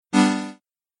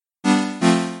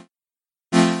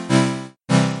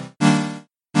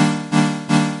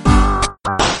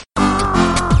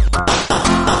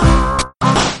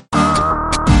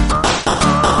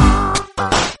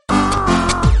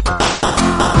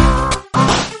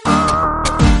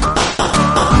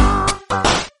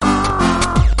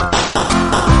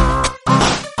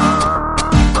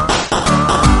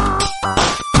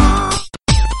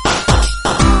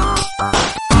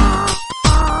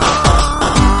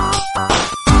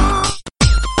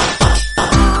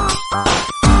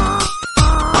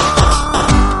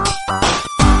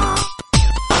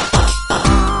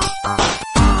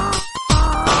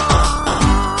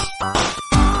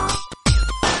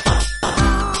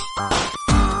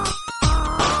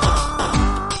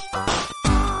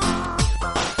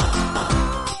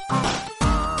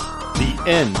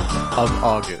end of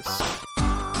August.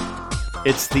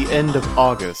 It's the end of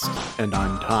August, and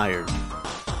I'm tired.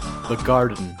 The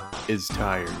garden is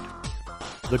tired.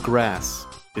 The grass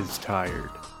is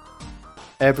tired.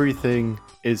 Everything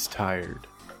is tired.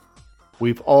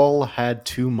 We've all had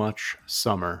too much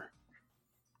summer.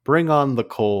 Bring on the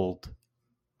cold.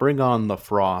 Bring on the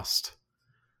frost.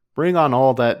 Bring on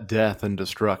all that death and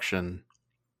destruction.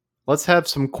 Let's have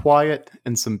some quiet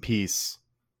and some peace.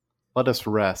 Let us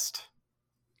rest.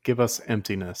 Give us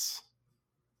emptiness.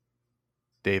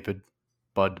 David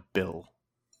Bud Bill.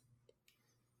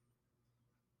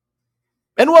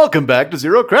 And welcome back to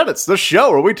Zero Credits, the show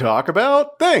where we talk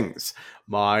about things.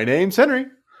 My name's Henry.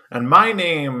 And my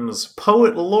name's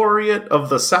Poet Laureate of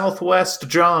the Southwest,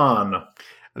 John.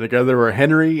 And together we're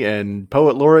Henry and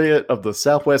Poet Laureate of the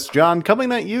Southwest, John,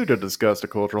 coming at you to discuss the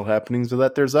cultural happenings of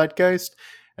that there zeitgeist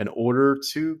in order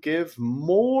to give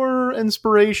more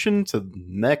inspiration to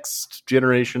next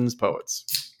generation's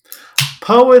poets.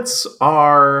 Poets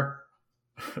are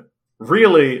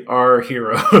really our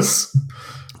heroes.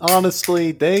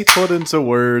 Honestly, they put into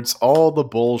words all the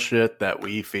bullshit that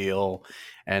we feel.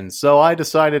 And so I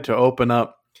decided to open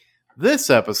up this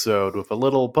episode with a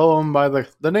little poem by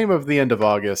the name of the end of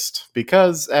August,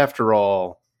 because after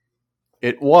all,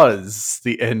 it was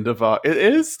the end of August.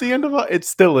 It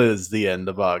still is the end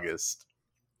of August.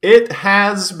 It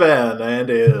has been and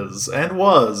is and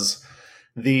was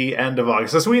the end of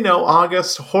August. As we know,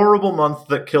 August, horrible month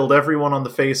that killed everyone on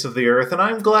the face of the earth, and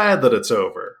I'm glad that it's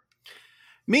over.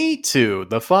 Me too.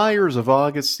 The fires of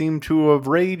August seem to have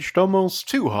raged almost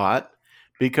too hot,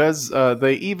 because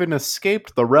they even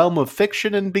escaped the realm of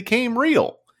fiction and became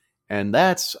real. And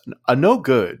that's a no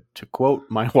good, to quote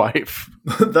my wife.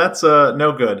 That's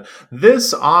no good.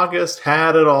 This August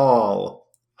had it all.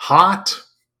 Hot,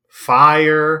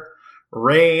 fire,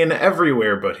 rain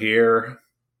everywhere but here.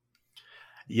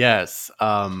 Yes,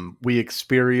 we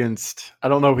experienced, I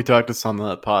don't know if we talked this on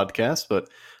the podcast, but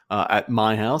at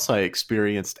my house I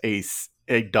experienced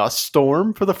a dust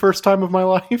storm for the first time of my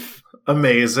life.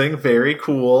 Amazing, very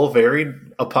cool, very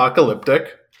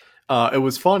apocalyptic. It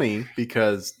was funny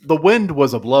because the wind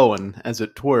was a-blowing, as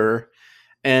it were,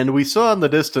 and we saw in the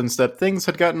distance that things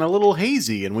had gotten a little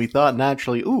hazy, and we thought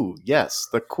naturally, ooh, yes,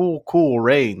 the cool, cool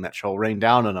rain that shall rain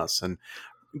down on us and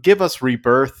give us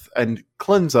rebirth and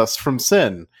cleanse us from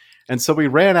sin. And so we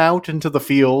ran out into the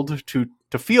field to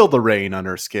feel the rain on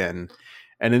our skin.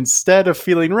 And instead of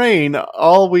feeling rain,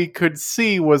 all we could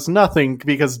see was nothing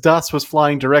because dust was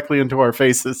flying directly into our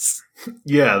faces.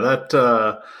 Yeah,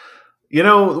 that...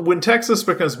 when Texas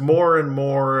becomes more and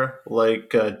more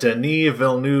like Denis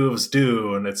Villeneuve's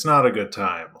Dune, it's not a good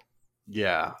time.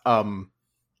 Yeah.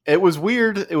 It was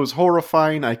weird. It was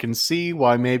horrifying. I can see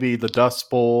why maybe the Dust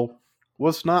Bowl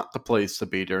was not the place to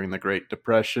be during the Great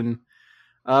Depression.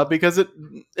 Because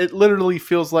it literally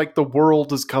feels like the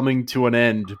world is coming to an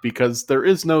end because there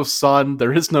is no sun,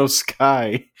 there is no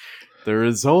sky, there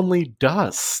is only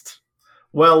dust.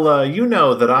 Well, you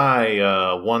know that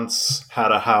I once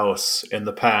had a house in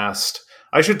the past.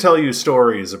 I should tell you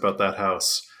stories about that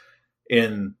house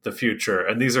in the future.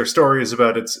 And these are stories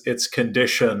about its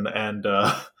condition and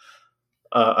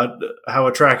how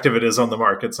attractive it is on the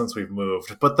market since we've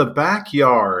moved. But the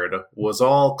backyard was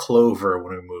all clover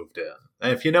when we moved in.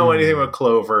 And if you know anything about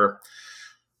clover,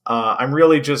 I'm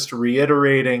really just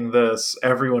reiterating this.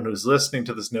 Everyone who's listening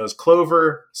to this knows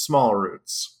clover, small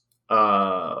roots.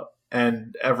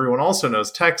 And everyone also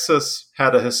knows Texas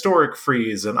had a historic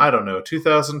freeze in,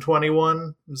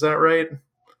 2021? Is that right?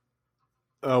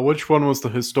 Which one was the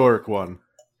historic one?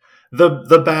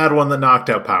 The bad one that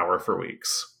knocked out power for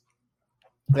weeks.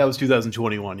 That was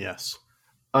 2021, yes.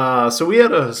 So we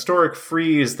had a historic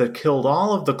freeze that killed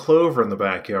all of the clover in the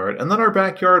backyard, and then our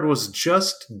backyard was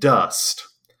just dust.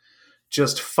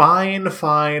 Just fine,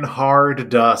 hard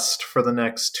dust for the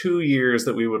next 2 years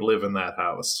that we would live in that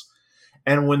house.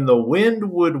 And when the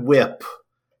wind would whip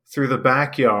through the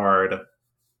backyard,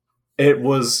 it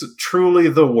was truly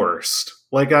the worst.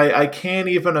 Like, I can't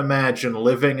even imagine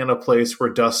living in a place where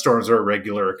dust storms are a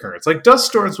regular occurrence. Like, dust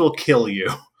storms will kill you.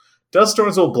 Dust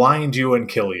storms will blind you and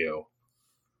kill you.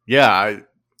 Yeah,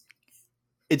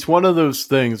 it's one of those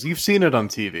things. You've seen it on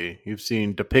TV. You've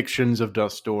seen depictions of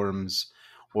dust storms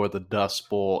or the Dust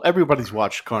Bowl. Everybody's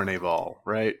watched Carnival,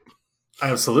 right?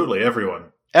 Absolutely, everyone.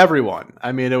 Everyone.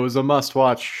 I mean, it was a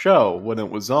must-watch show when it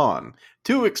was on.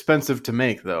 Too expensive to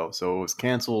make, though, so it was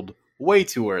canceled way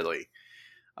too early.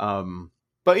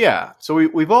 But yeah, so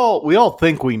we all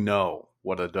think we know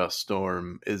what a dust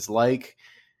storm is like,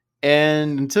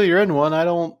 and until you're in one, I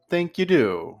don't think you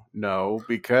do. No,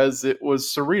 because it was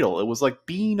surreal. It was like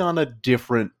being on a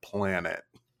different planet.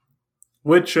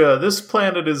 Which this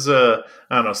planet is, I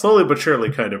don't know, slowly but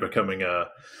surely kind of becoming a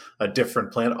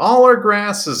different planet. All our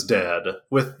grass is dead.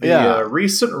 With the Yeah.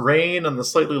 recent rain and the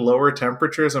slightly lower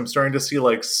temperatures, I'm starting to see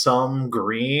like some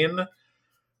green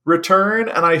return,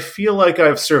 and I feel like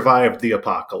I've survived the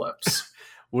apocalypse.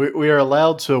 We are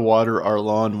allowed to water our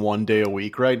lawn 1 day a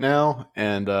week right now,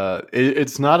 and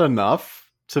it's not enough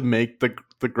to make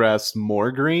the grass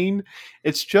more green.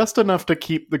 It's just enough to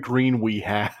keep the green we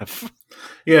have.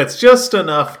 Yeah, it's just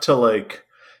enough to like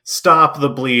stop the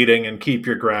bleeding and keep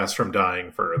your grass from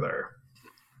dying further.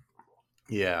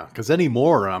 Yeah, because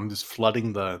anymore I'm just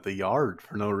flooding the yard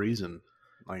for no reason.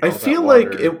 Like I all that feel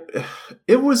like water.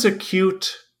 it was a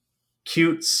cute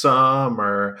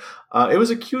summer. It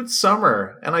was a cute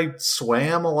summer, and I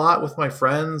swam a lot with my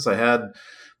friends. I had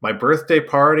my birthday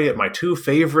party at my two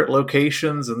favorite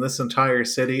locations in this entire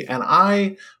city, and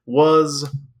I was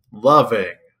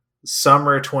loving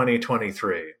summer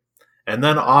 2023. And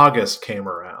then August came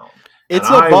around, and It's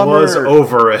a I was bummer.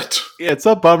 over it. It's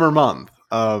a bummer month.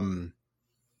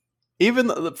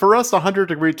 Even for us,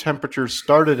 100-degree temperatures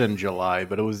started in July,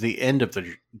 but it was the end of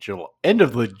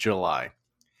the July.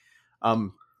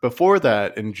 Before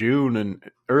that, in June and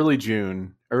early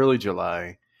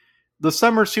July, the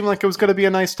summer seemed like it was going to be a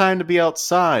nice time to be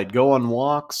outside, go on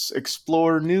walks,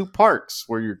 explore new parks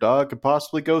where your dog could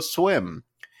possibly go swim,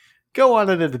 go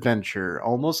on an adventure,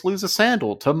 almost lose a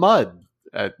sandal to mud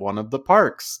at one of the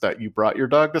parks that you brought your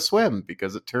dog to swim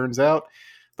because it turns out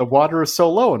the water is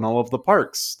so low in all of the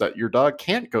parks that your dog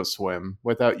can't go swim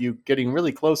without you getting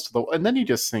really close to the. And then you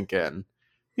just sink in.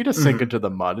 You just sink Mhm. into the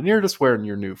mud, and you're just wearing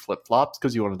your new flip flops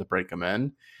because you wanted to break them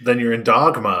in. Then you're in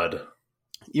dog mud.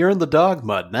 You're in the dog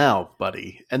mud now,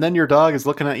 buddy. And then your dog is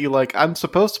looking at you like, I'm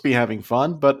supposed to be having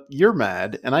fun, but you're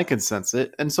mad, and I can sense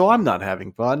it, and so I'm not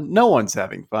having fun. No one's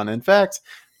having fun. In fact,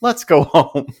 let's go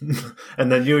home.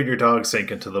 And then you and your dog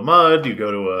sink into the mud. You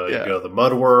Yeah. go to the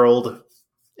mud world.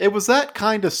 It was that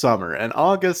kind of summer, and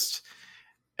August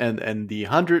and the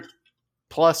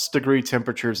 100+ degree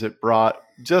temperatures it brought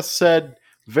just said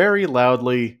very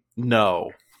loudly,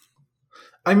 no.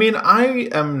 I mean, I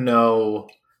am no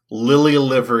lily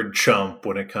livered chump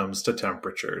when it comes to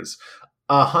temperatures.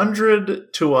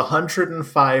 100 to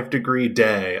 105 degree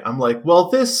day. I'm like, well,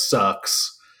 this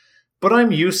sucks. But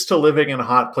I'm used to living in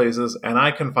hot places and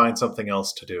I can find something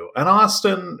else to do. And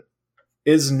Austin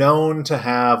is known to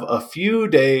have a few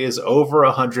days over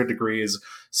 100 degrees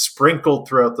sprinkled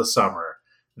throughout the summer.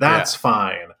 Yeah. That's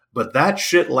fine. But that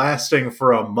shit lasting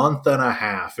for a month and a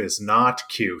half is not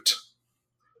cute.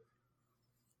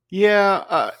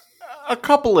 Yeah, a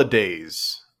couple of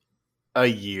days a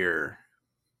year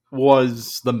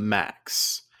was the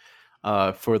max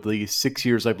for the 6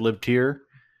 years I've lived here.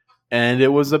 And it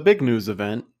was a big news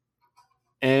event,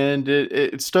 and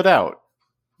it stood out.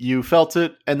 You felt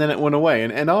it, and then it went away.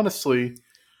 And honestly,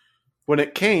 when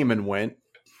it came and went,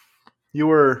 you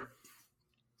were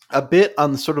a bit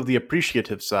on sort of the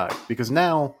appreciative side because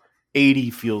now 80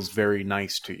 feels very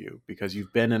nice to you because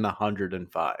you've been in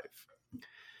 105.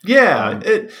 Yeah,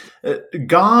 Um,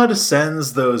 God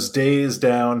sends those days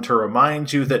down to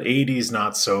remind you that 80's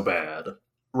not so bad.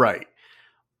 right.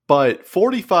 But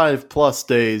 45+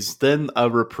 days, then a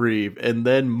reprieve, and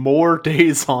then more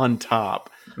days on top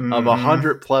of Hmm.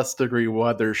 100+ degree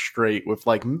weather straight with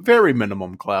like very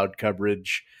minimum cloud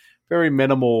coverage, very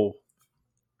minimal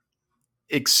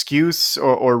excuse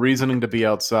or reasoning to be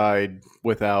outside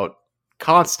without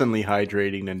constantly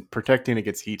hydrating and protecting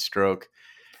against heat stroke.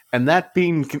 And that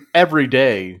being every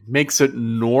day makes it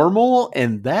normal,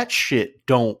 and that shit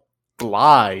don't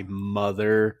fly,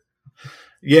 mother.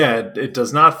 Yeah, it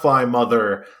does not fly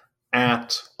mother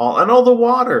at all. And all the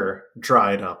water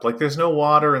dried up. Like there's no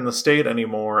water in the state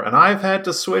anymore. And I've had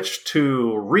to switch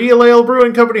to Real Ale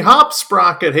Brewing Company Hop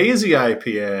Sprocket Hazy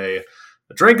IPA.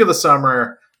 The drink of the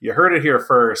summer. You heard it here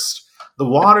first. The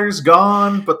water's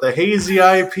gone, but the hazy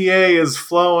IPA is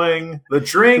flowing. The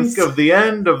drink This of the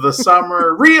end of the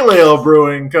summer. Real Ale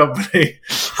Brewing Company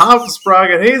Hop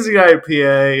Sprocket Hazy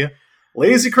IPA.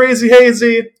 Lazy Crazy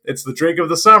Hazy. It's the drink of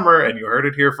the summer, and you heard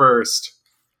it here first.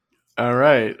 All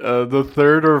right, the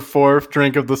third or fourth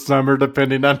drink of the summer,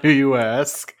 depending on who you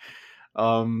ask.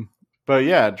 Um, but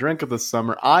yeah, drink of the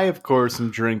summer. I, of course,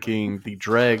 am drinking the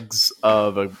dregs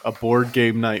of a board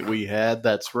game night we had.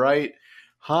 That's right,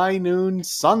 High Noon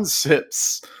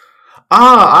Sunsips.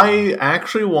 I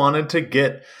actually wanted to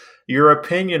get your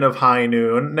opinion of High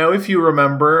Noon. Now, if you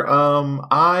remember,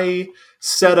 I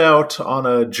set out on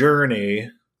a journey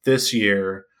this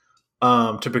year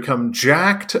to become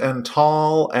jacked and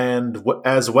tall and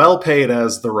as well paid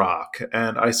as The Rock.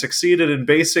 And I succeeded in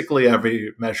basically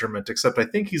every measurement, except I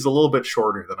think he's a little bit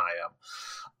shorter than I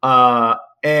am.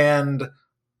 And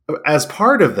as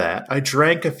part of that, I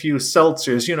drank a few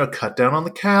seltzers, cut down on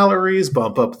the calories,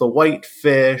 bump up the white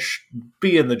fish,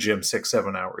 be in the gym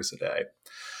 6-7 hours a day.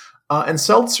 And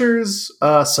seltzers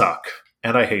suck,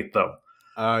 and I hate them.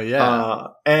 Yeah.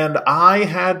 And I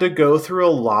had to go through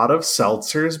a lot of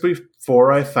seltzers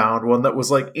before I found one that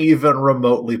was like even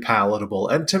remotely palatable.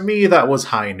 And to me, that was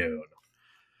High Noon.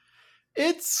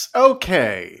 It's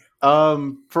okay.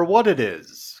 For what it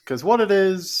is. Because what it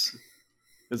is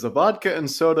a vodka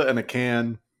and soda in a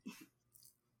can,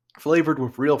 flavored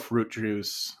with real fruit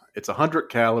juice. It's 100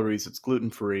 calories. It's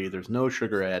gluten-free. There's no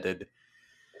sugar added.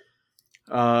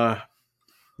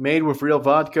 Made with real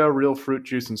vodka, real fruit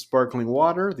juice, and sparkling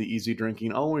water. The easy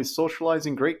drinking, always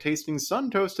socializing, great tasting, sun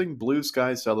toasting, blue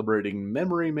sky celebrating,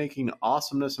 memory making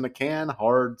awesomeness in a can,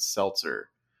 hard seltzer.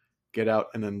 Get out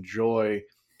and enjoy.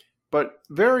 But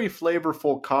very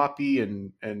flavorful coffee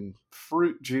and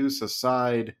fruit juice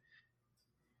aside,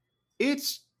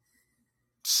 it's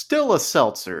still a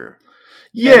seltzer.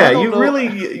 Yeah,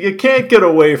 you can't get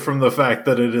away from the fact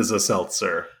that it is a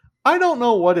seltzer. I don't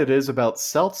know what it is about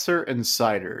seltzer and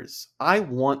ciders. I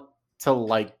want to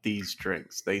like these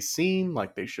drinks. They seem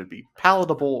like they should be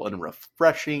palatable and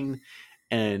refreshing.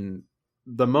 And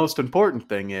the most important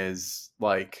thing is,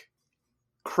 like,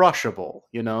 crushable.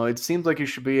 It seems like you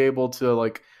should be able to,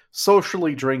 like,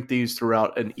 socially drink these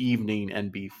throughout an evening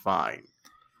and be fine.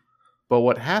 But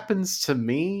what happens to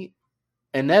me,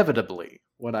 inevitably,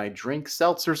 when I drink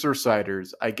seltzers or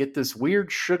ciders, I get this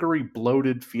weird sugary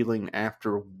bloated feeling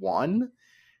after one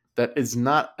that is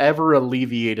not ever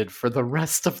alleviated for the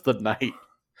rest of the night.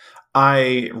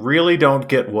 I really don't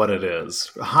get what it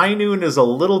is. High Noon is a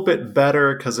little bit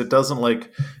better because it doesn't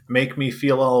like make me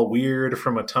feel all weird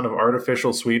from a ton of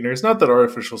artificial sweeteners. Not that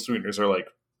artificial sweeteners are like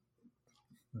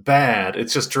bad.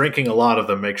 It's just drinking a lot of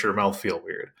them makes your mouth feel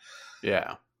weird.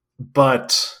 Yeah.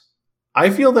 But I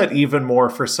feel that even more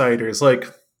for ciders. Like,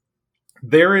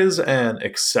 there is an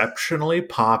exceptionally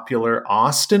popular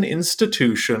Austin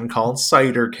institution called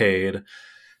Cidercade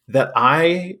that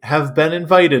I have been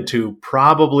invited to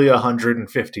probably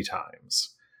 150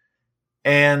 times.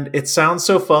 And it sounds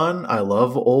so fun. I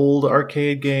love old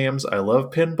arcade games. I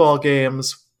love pinball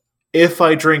games. If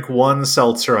I drink one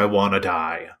seltzer, I want to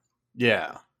die.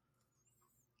 Yeah.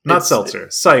 Not seltzer,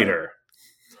 cider.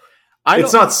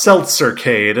 It's not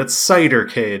Seltzercade, it's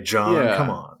Cidercade, John. Yeah. Come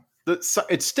on.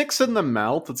 It sticks in the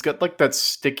mouth. It's got like that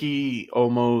sticky,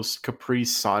 almost Capri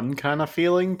Sun kind of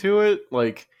feeling to it.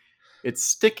 Like, it's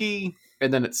sticky,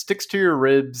 and then it sticks to your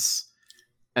ribs,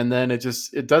 and then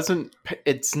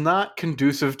it's not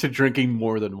conducive to drinking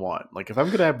more than one. Like, if I'm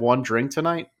going to have one drink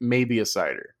tonight, maybe a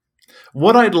cider.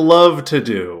 What I'd love to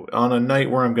do on a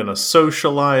night where I'm going to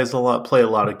socialize a lot, play a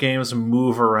lot of games,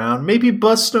 move around, maybe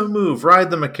bust a move, ride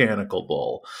the mechanical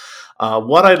bull.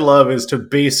 What I'd love is to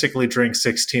basically drink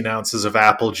 16 ounces of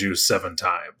apple juice 7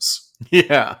 times.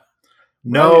 Yeah.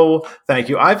 No, right. Thank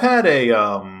you. I've had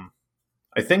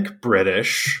I think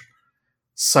British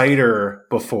cider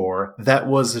before that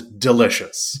was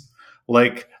delicious.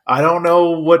 Like, I don't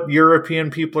know what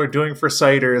European people are doing for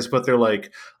ciders, but they're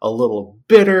like a little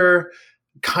bitter,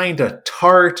 kind of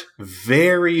tart,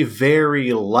 very,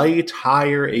 very light,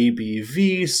 higher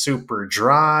ABV, super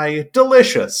dry,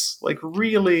 delicious, like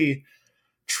really,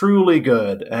 truly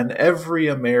good. And every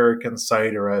American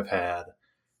cider I've had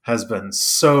has been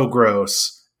so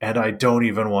gross, and I don't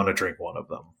even want to drink one of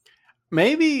them.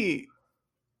 Maybe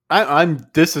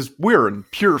we're in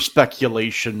pure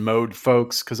speculation mode,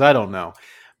 folks, because I don't know.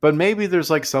 But maybe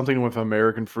there's like something with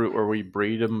American fruit where we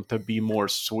breed them to be more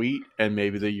sweet, and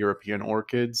maybe the European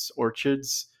orchids, or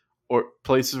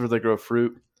places where they grow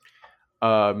fruit,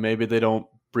 maybe they don't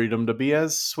breed them to be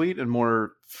as sweet and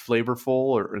more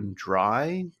flavorful and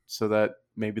dry, so that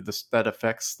maybe that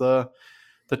affects the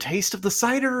taste of the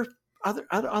cider.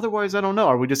 Otherwise, I don't know.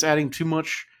 Are we just adding too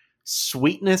much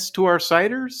sweetness to our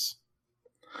ciders?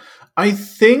 I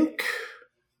think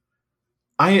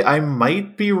I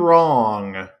might be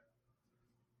wrong,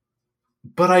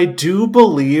 but I do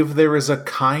believe there is a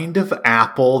kind of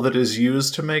apple that is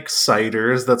used to make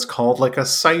ciders that's called like a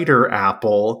cider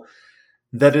apple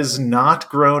that is not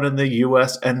grown in the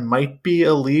US and might be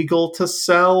illegal to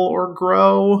sell or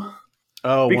grow.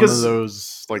 Oh, because one of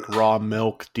those like raw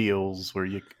milk deals where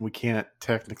we can't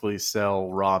technically sell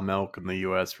raw milk in the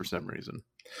US for some reason.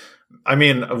 I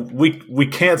mean, we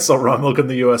can't sell raw milk in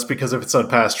the U.S. because if it's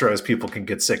unpasteurized, people can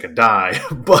get sick and die.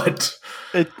 But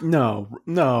No.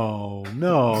 The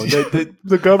oh,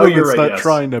 you're government's right. not Yes,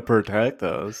 trying to protect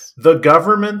us. the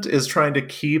government is trying to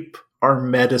keep our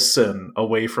medicine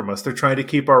away from us. They're trying to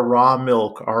keep our raw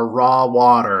milk, our raw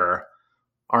water,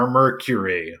 our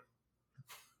mercury,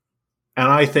 and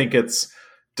I think it's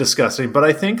disgusting. But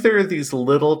I think there are these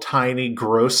little tiny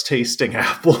gross tasting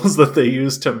apples that they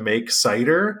use to make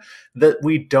cider that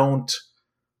we don't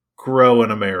grow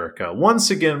in America. Once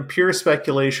again, pure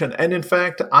speculation. And in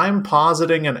fact, I'm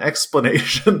positing an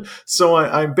explanation. So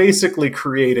I'm basically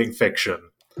creating fiction.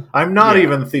 I'm not Yeah.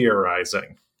 even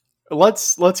theorizing.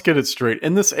 Let's get it straight.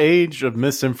 In this age of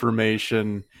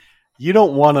misinformation, you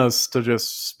don't want us to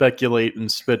just speculate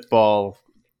and spitball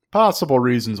possible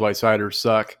reasons why ciders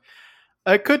suck.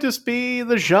 It could just be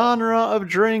the genre of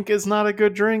drink is not a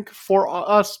good drink for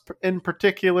us in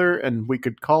particular, and we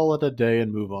could call it a day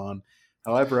and move on.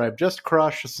 However, I've just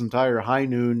crushed this entire high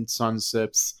noon sun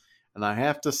sips, and I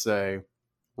have to say,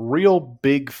 real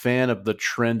big fan of the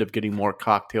trend of getting more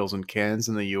cocktails in cans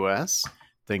in the US.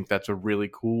 Think that's a really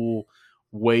cool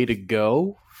way to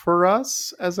go for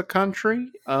us as a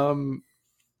country. The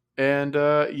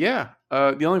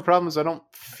only problem is I don't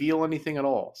feel anything at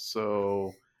all.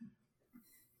 So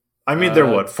I mean, they're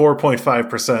what,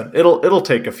 4.5%. It'll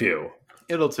take a few.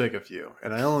 it'll take a few,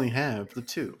 and I only have the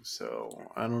two, so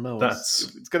I don't know.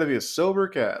 That's It's going to be a sober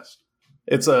cast.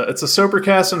 it's a sober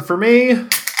cast, and for me,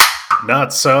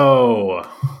 not so.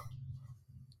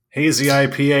 Hazy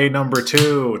IPA number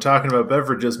 2. Talking about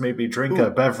beverages, maybe drink a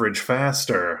beverage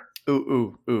faster.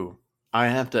 Ooh. I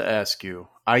have to ask you.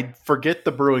 I forget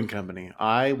the brewing company.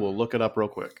 I will look it up real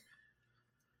quick.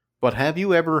 But have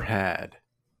you ever had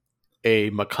a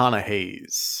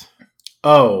McConaughey's?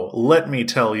 Oh, let me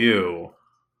tell you,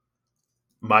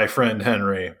 my friend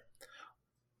Henry,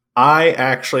 I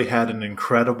actually had an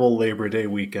incredible Labor Day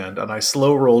weekend, and I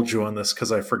slow rolled you on this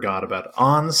because I forgot about it.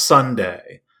 On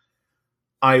Sunday,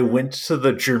 I went to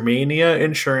the Germania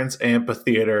Insurance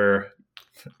Amphitheater,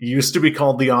 used to be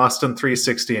called the Austin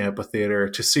 360 Amphitheater,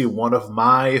 to see one of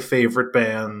my favorite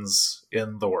bands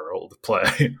in the world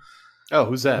play. Oh,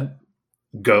 who's that?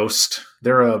 Ghost.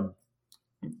 They're a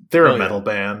metal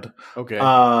band. Okay.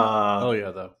 Oh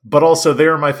yeah, though. But also, they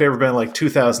were my favorite band like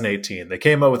 2018. They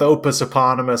came out with Opus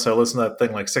Eponymous. I listened to that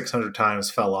thing like 600 times,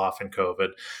 fell off in COVID.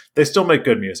 They still make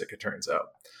good music, it turns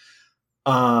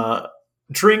out.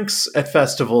 Drinks at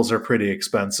festivals are pretty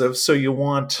expensive, so you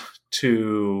want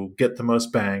to get the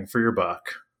most bang for your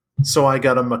buck. So I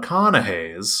got a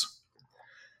McConaughey's.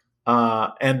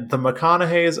 And the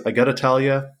McConaughey's, I gotta tell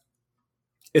you,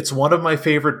 it's one of my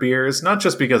favorite beers, not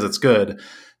just because it's good,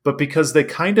 but because they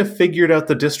kind of figured out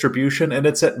the distribution, and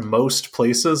it's at most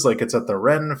places. Like, it's at the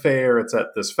Ren Fair, it's at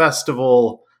this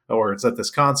festival, or it's at this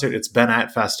concert. It's been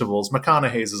at festivals.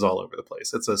 McConaughey's is all over the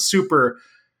place. It's a super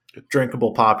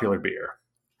drinkable, popular beer.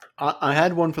 I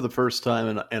had one for the first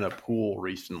time in a pool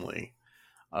recently,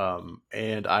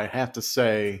 and I have to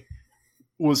say,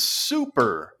 was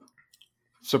super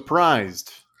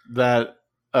surprised that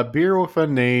a beer with a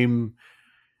name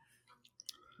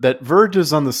that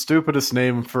verges on the stupidest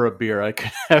name for a beer I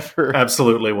could ever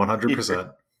Absolutely,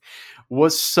 100%.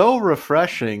 was so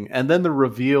refreshing. And then the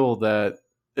reveal that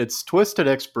it's Twisted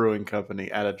X Brewing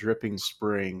Company out of Dripping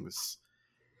Springs.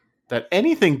 That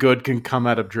anything good can come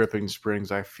out of Dripping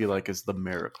Springs, I feel like, is the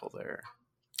miracle there.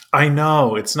 I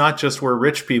know. It's not just where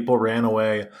rich people ran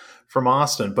away from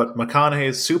Austin, but McConaughey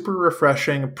is super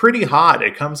refreshing, pretty hot.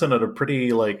 It comes in at a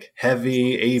pretty like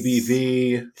heavy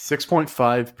ABV.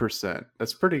 6.5%.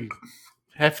 That's pretty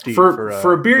hefty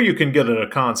for a beer you can get at a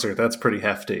concert. That's pretty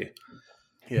hefty.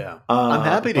 Yeah, I'm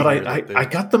happy to hear that. I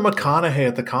got the McConaughey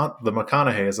at the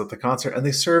McConaughey's at the concert, and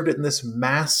they served it in this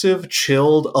massive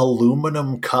chilled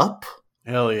aluminum cup.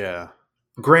 Hell yeah!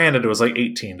 Granted, it was like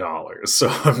 $18, so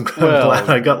I'm glad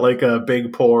I got like a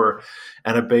big pour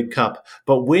and a big cup.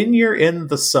 But when you're in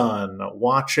the sun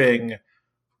watching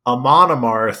a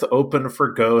Monomarth open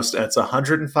for Ghost and it's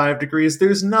 105 degrees,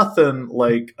 there's nothing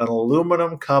like an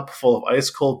aluminum cup full of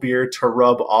ice cold beer to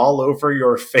rub all over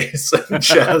your face and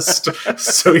chest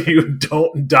so you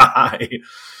don't die.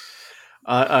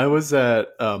 I was at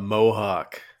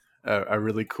Mohawk, a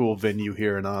really cool venue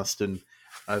here in Austin.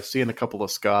 I was seeing a couple of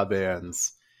ska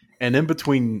bands, and in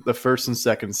between the first and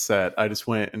second set, I just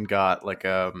went and got like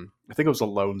I think it was a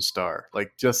Lone Star,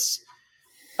 like just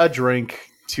a drink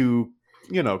to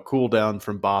cool down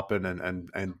from bopping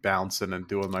and bouncing and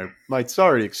doing my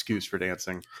sorry excuse for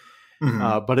dancing.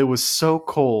 Mm-hmm. But it was so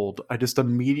cold, I just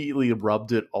immediately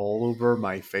rubbed it all over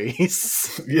my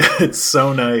face. Yeah, it's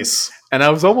so nice. And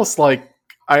I was almost like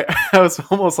I was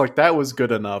almost like, that was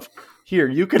good enough. Here,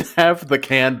 you can have the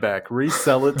can back,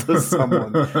 resell it to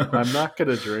someone. I'm not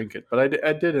gonna drink it, but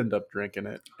I did end up drinking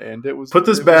it, and Put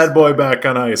this it was bad boy fine. back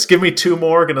on ice. Give me 2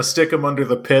 more. Gonna stick them under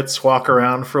the pits. Walk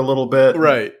around for a little bit.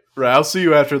 Right, right. I'll see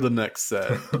you after the next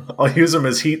set. I'll use them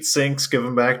as heat sinks. Give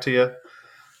them back to you.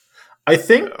 I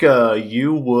think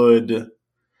you would.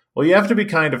 Well, you have to be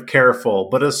kind of careful,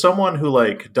 but as someone who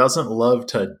like doesn't love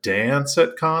to dance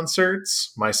at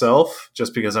concerts myself,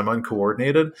 just because I'm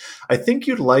uncoordinated, I think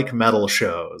you'd like metal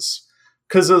shows.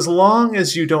 Because as long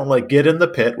as you don't like get in the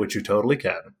pit, which you totally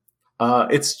can,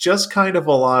 it's just kind of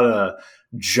a lot of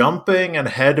jumping and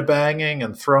headbanging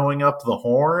and throwing up the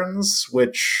horns,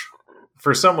 which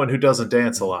for someone who doesn't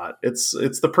dance a lot, it's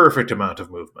the perfect amount of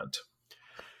movement.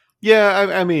 Yeah,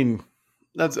 I mean,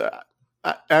 that's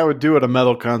I would do at a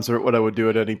metal concert what I would do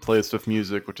at any place with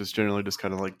music, which is generally just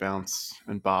kind of like bounce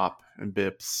and bop and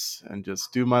bips and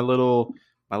just do my little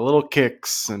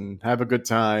kicks and have a good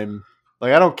time.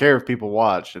 Like I don't care if people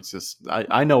watch. It's just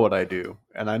I know what I do,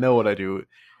 and I know what I do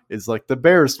is like the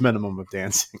barest minimum of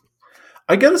dancing.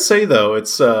 I gotta say though,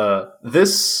 it's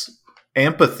this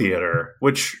amphitheater,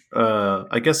 which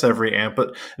I guess every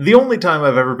the only time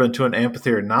I've ever been to an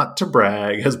amphitheater, not to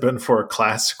brag, has been for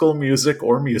classical music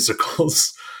or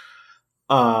musicals.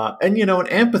 And you know, an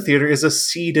amphitheater is a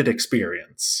seated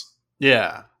experience.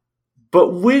 Yeah. But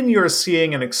when you're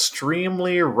seeing an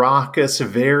extremely raucous,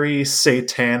 very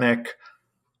satanic,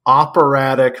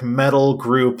 operatic metal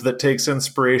group that takes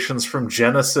inspirations from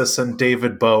Genesis and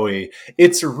David Bowie,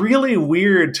 it's really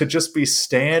weird to just be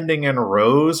standing in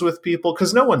rows with people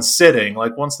because no one's sitting.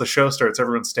 Like once the show starts,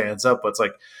 everyone stands up, but it's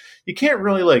like you can't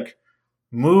really like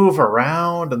move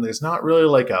around, and there's not really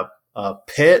like a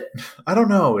pit. I don't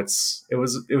know. It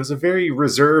was a very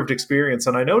reserved experience,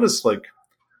 and I noticed like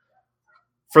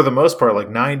for the most part, like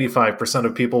 95%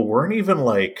 of people weren't even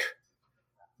like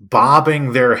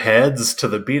bobbing their heads to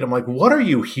the beat. I'm like, what are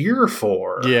you here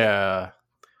for? Yeah.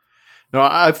 No,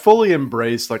 I fully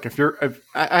embrace like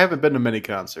I haven't been to many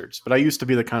concerts, but I used to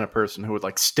be the kind of person who would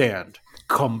like stand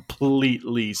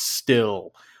completely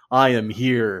still. I am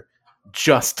here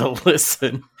just to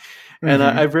listen, and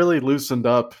I've really loosened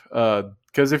up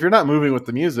because if you're not moving with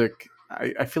the music,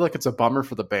 I feel like it's a bummer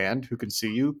for the band who can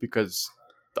see you because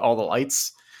all the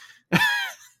lights.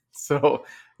 So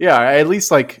yeah, I at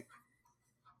least like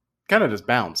kind of just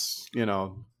bounce,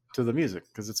 to the music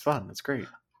because it's fun. It's great.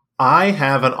 I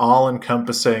have an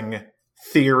all-encompassing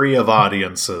theory of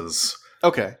audiences.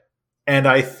 Okay. And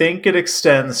I think it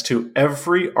extends to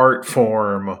every art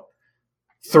form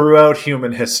throughout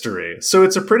human history. So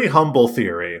it's a pretty humble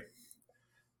theory.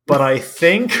 But I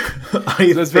think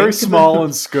it's very small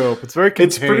in scope. It's very contained.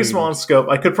 It's pretty small in scope.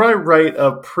 I could probably write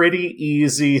a pretty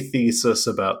easy thesis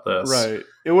about this. Right.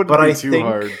 It wouldn't be too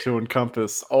hard to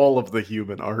encompass all of the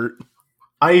human art.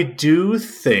 I do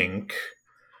think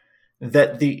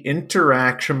that the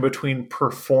interaction between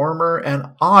performer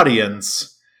and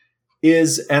audience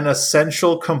is an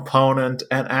essential component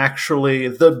and actually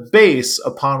the base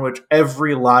upon which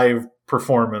every live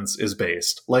performance is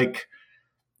based. Like,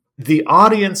 the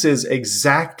audience is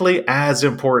exactly as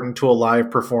important to a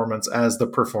live performance as the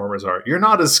performers are. You're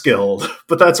not as skilled,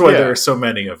 but that's why there are so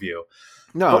many of you.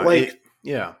 No, but like,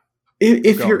 yeah.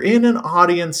 If you're in an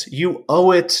audience, you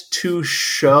owe it to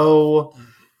show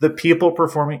the people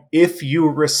performing, if you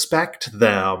respect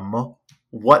them,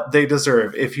 what they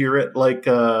deserve. If you're at like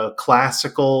a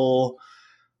classical,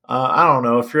 I don't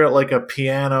know, if you're at like a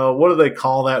piano, what do they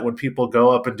call that when people go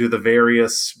up and do the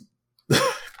various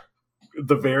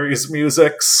the various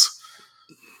musics?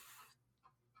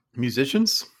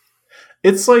 Musicians?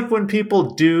 It's like when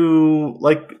people do,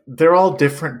 like, they're all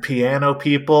different piano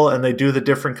people and they do the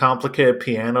different complicated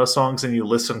piano songs and you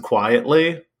listen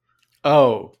quietly.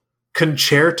 Oh.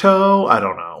 Concerto? I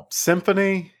don't know.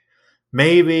 Symphony?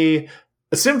 Maybe.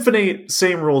 A symphony,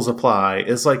 same rules apply.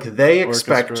 Is like they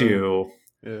expect you.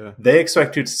 Yeah. They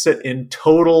expect you to sit in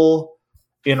total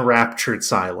enraptured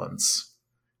silence.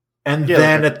 And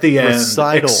then like at the end,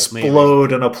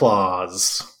 explode in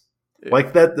applause.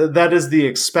 Like that is the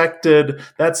expected,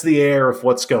 that's the air of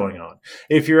what's going on.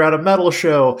 If you're at a metal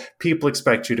show, people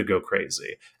expect you to go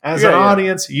crazy. As an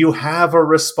audience, you have a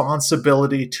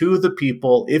responsibility to the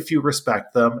people if you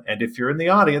respect them. And if you're in the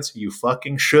audience, you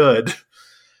fucking should,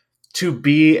 to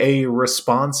be a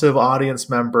responsive audience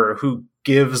member who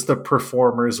gives the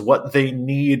performers what they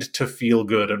need to feel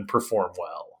good and perform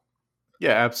well.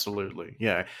 Yeah, absolutely.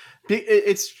 Yeah.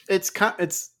 It's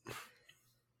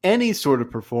any sort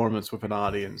of performance with an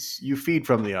audience, you feed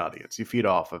from the audience. You feed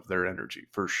off of their energy,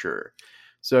 for sure.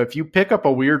 So if you pick up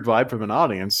a weird vibe from an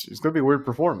audience, it's going to be a weird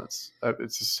performance.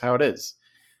 It's just how it is.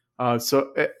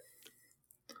 So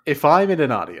if I'm in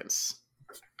an audience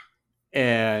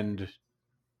and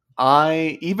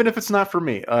even if it's not for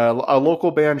me, a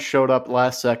local band showed up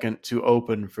last second to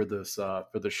open for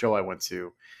the show I went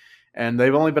to, and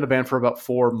they've only been a band for about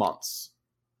 4 months.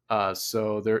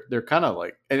 So they're kind of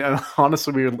like, and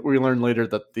honestly, we learned later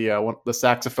that the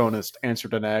saxophonist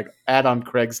answered an ad on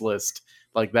Craigslist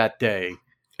like that day.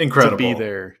 Incredible. To be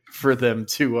there for them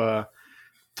to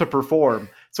perform.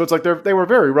 So it's like they were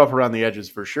very rough around the edges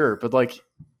for sure. But like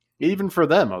even for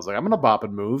them, I was like, I'm gonna bop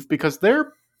and move because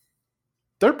they're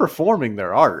performing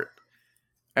their art,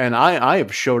 and I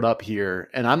have showed up here,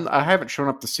 and I haven't shown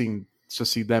up to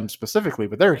see them specifically,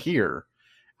 but they're here.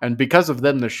 And because of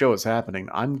them, the show is happening.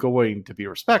 I'm going to be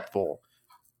respectful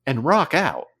and rock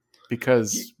out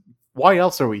because why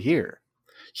else are we here?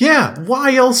 Yeah,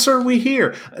 why else are we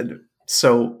here?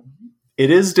 So it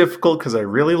is difficult because I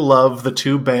really love the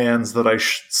two bands that I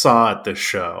saw at this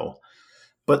show.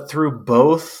 But through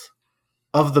both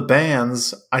of the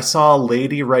bands, I saw a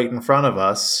lady right in front of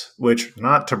us, which,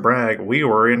 not to brag, we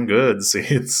were in good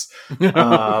seats.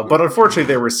 But unfortunately,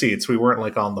 there were seats. We weren't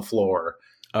like on the floor.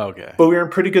 Okay. But we were in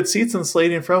pretty good seats, and this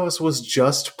lady in front of us was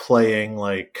just playing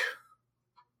like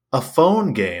a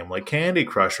phone game, like Candy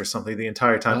Crush or something the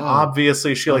entire time. Oh.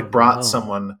 Obviously, she brought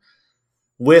someone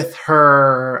with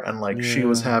her, and like she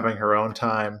was having her own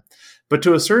time. But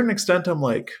to a certain extent, I'm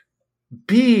like,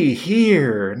 be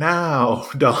here now,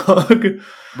 dog.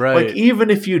 Right. Like, even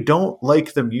if you don't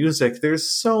like the music, there's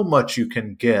so much you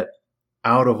can get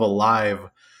out of a live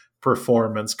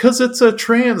performance because it's a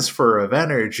transfer of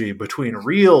energy between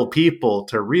real people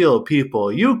to real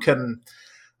people. You can,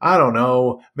 I don't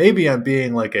know, maybe I'm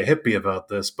being like a hippie about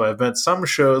this, but I've been at some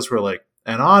shows where like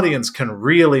an audience can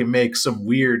really make some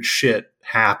weird shit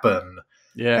happen.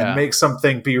 Yeah. And make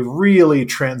something be really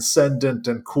transcendent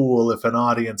and cool if an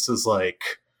audience is like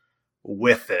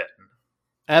with it.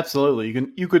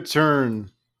 Absolutely. You could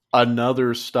turn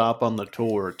another stop on the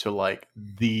tour to like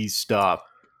the stop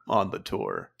on the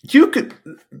tour.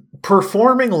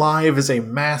 Performing live is a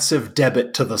massive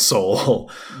debit to the soul.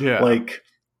 Yeah. Like,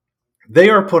 they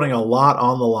are putting a lot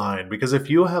on the line because if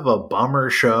you have a bummer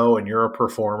show and you're a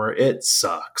performer, it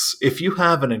sucks. If you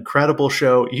have an incredible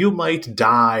show, you might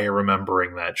die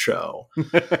remembering that show.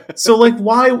 So like,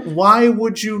 why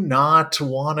would you not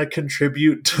want to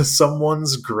contribute to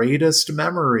someone's greatest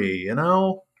memory, you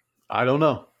know? I don't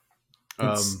know.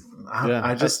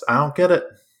 I don't get it.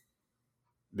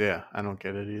 Yeah, I don't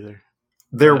get it either.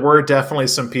 There were definitely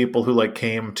some people who like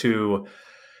came to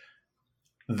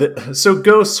so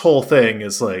Ghost's whole thing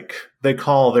is like they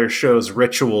call their shows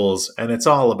rituals, and it's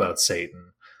all about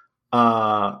Satan.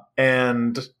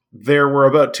 And there were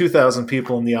about 2,000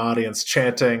 people in the audience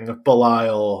chanting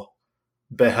Belial,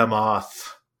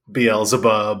 Behemoth,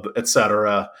 Beelzebub,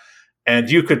 etc. And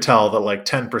you could tell that like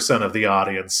 10% of the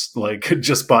audience like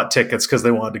just bought tickets because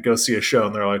they wanted to go see a show,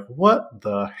 and they're like, "What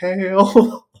the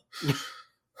hell?"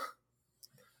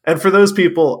 And for those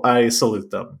people, I salute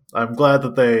them. I'm glad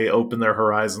that they opened their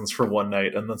horizons for one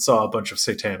night and then saw a bunch of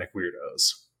satanic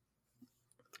weirdos.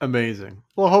 Amazing.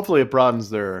 Well, hopefully it broadens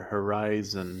their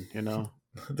horizon, you know?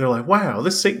 They're like, wow,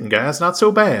 this Satan guy's not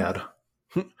so bad.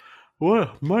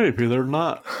 Well, maybe they're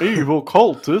not evil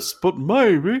cultists, but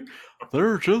maybe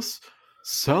they're just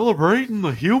celebrating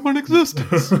the human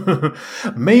existence.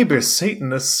 Maybe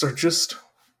Satanists are just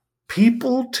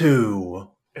people too.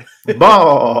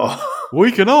 Bah! We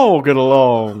can all get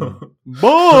along.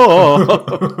 Bah!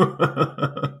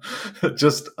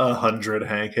 Just 100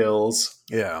 Hank Hills.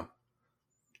 Yeah.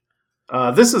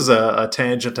 This is a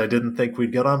tangent I didn't think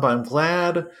we'd get on, but I'm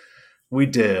glad we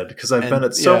did, because I've been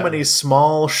at so many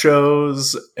small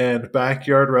shows and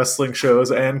backyard wrestling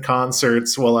shows and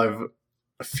concerts while I've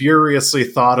furiously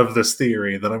thought of this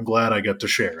theory that I'm glad I get to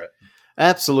share it.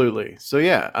 Absolutely. So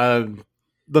yeah,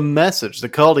 the message, the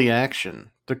call to action.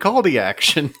 The call to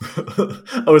action.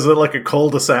 Oh, is it like a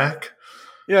cul-de-sac?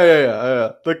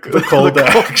 Yeah. The call to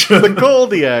action. The call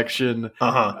to action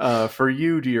for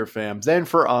you, dear fams, and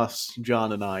for us,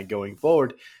 John and I, going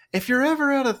forward. If you're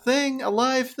ever at a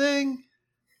live thing,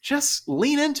 just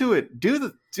lean into it. Do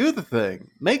the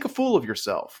thing. Make a fool of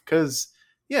yourself. Because,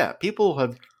 yeah, people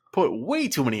have put way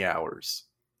too many hours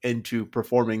into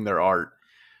performing their art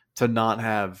to not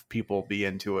have people be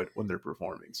into it when they're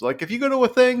performing. So, like, if you go to a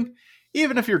thing,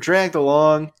 even if you're dragged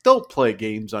along, don't play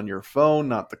games on your phone,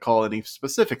 not to call any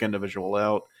specific individual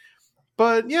out.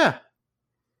 But, yeah,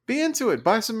 be into it.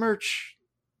 Buy some merch.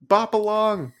 Bop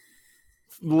along.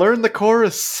 Learn the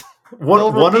chorus.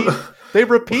 They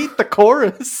repeat the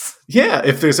chorus. Yeah,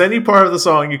 if there's any part of the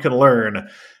song you can learn,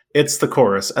 It's the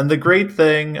chorus. And the great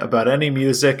thing about any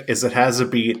music is it has a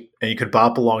beat and you can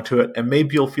bop along to it and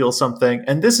maybe you'll feel something.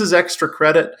 And this is extra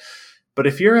credit. But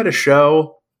if you're at a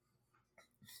show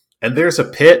and there's a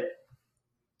pit,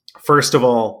 first of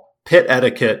all, pit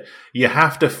etiquette, you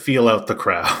have to feel out the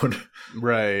crowd.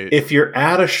 Right. If you're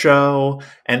at a show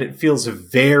and it feels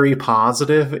very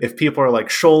positive, if people are like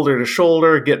shoulder to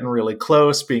shoulder, getting really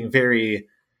close, being very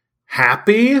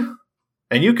happy,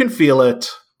 and you can feel it,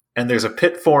 and there's a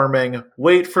pit forming,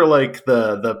 wait for like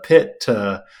the pit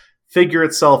to figure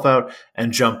itself out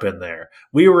and jump in there.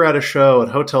 We were at a show at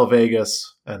Hotel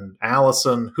Vegas, and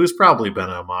Allison, who's probably been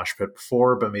in a mosh pit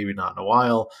before, but maybe not in a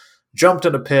while, jumped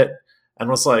in a pit and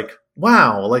was like,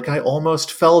 wow, like I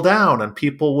almost fell down, and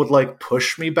people would like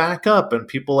push me back up, and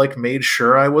people like made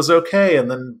sure I was okay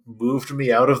and then moved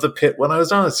me out of the pit when I was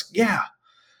done. It's, yeah,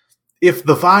 if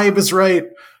the vibe is right,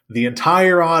 the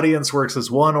entire audience works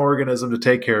as one organism to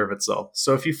take care of itself.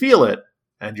 So if you feel it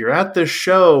and you're at this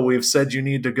show we've said you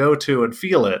need to go to and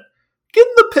feel it, get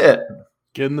in the pit.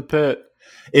 Get in the pit.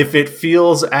 If it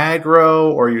feels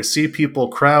aggro, or you see people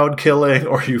crowd killing,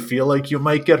 or you feel like you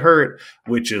might get hurt,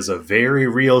 which is a very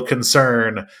real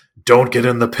concern, don't get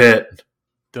in the pit.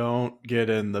 Don't get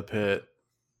in the pit.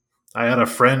 I had a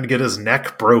friend get his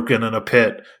neck broken in a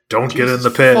pit. Don't get in the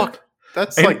Jesus pit. fuck.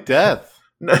 That's like death.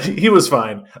 He was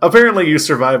fine. Apparently you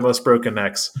survive most broken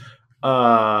necks.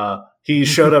 He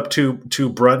showed up to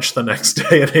brunch the next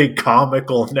day in a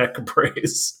comical neck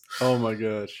brace. Oh my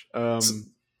gosh.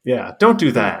 Yeah, don't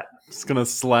do that. Just gonna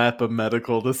slap a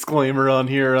medical disclaimer on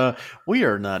here. We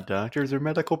are not doctors or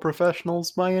medical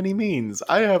professionals by any means.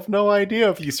 I have no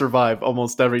idea if you survive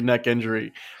almost every neck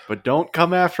injury, but don't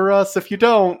come after us if you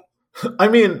don't. I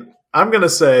mean, I'm gonna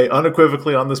say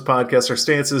unequivocally on this podcast, our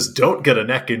stance is don't get a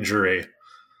neck injury.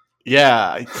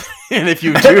 Yeah, and if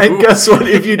you do, and guess what?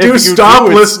 If you do, stop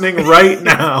listening right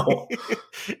now.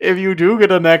 If you do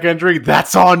get a neck injury,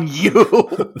 that's on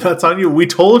you. That's on you. We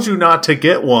told you not to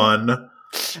get one.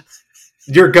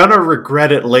 You're gonna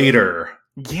regret it later.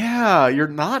 Yeah, you're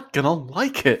not gonna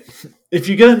like it. If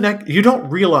you get a neck, you don't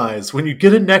realize when you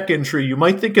get a neck injury, you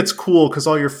might think it's cool because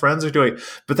all your friends are doing it,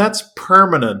 but that's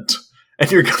permanent.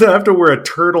 And you're gonna have to wear a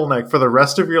turtleneck for the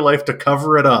rest of your life to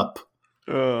cover it up.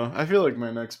 I feel like my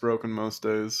neck's broken most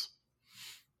days.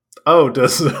 Oh,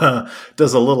 does a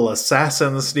little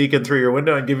assassin sneak in through your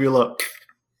window and give you a look?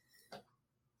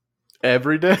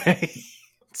 Every day.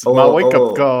 It's my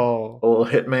wake-up call. A little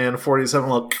Hitman 47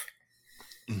 look.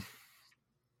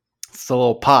 It's a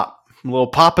little pop. A little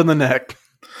pop in the neck.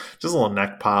 Just a little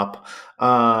neck pop.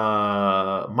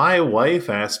 My wife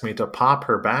asked me to pop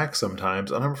her back sometimes,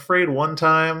 and I'm afraid one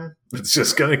time it's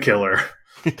just going to kill her.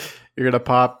 You're going to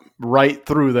pop right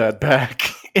through that back.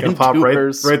 Pop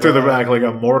right through the back like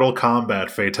a Mortal Kombat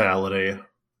fatality.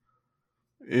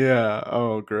 Yeah.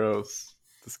 Oh, gross.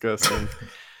 Disgusting.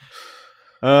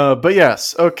 But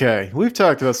yes. Okay. We've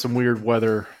talked about some weird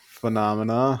weather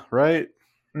phenomena, right?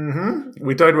 Mm-hmm.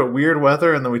 We talked about weird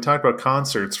weather, and then we talked about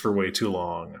concerts for way too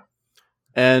long.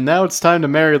 And now it's time to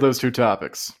marry those two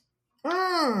topics.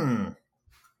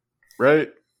 Right?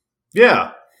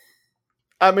 Yeah.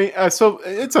 I mean, so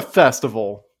it's a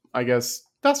festival, I guess.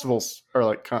 Festivals are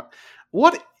like...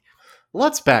 What?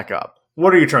 Let's back up.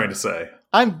 What are you trying to say?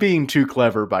 I'm being too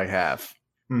clever by half.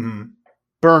 Mm-hmm.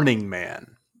 Burning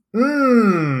Man.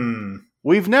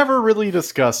 We've never really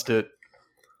discussed it.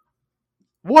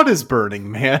 What is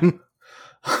Burning Man?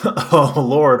 Oh,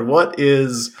 Lord. What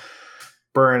is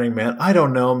Burning Man? I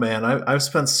don't know, man. I've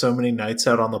spent so many nights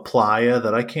out on the playa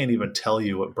that I can't even tell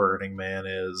you what Burning Man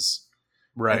is.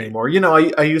 Right. Anymore. You know,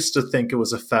 I used to think it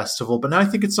was a festival, but now I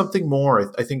think it's something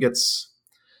more. I think it's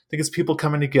people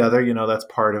coming together, you know, that's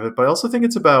part of it. But I also think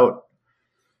it's about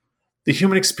the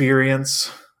human experience.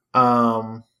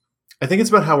 I think it's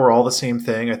about how we're all the same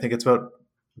thing. I think it's about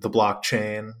the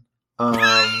blockchain.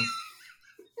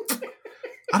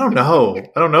 I don't know.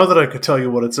 I don't know that I could tell you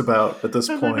what it's about at this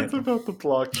point. I think it's about the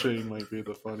blockchain might be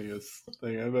the funniest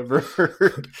thing I've ever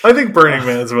heard. I think Burning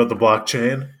Man is about the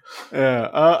blockchain. Yeah.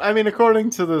 I mean, according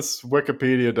to this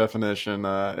Wikipedia definition,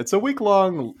 it's a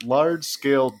week-long,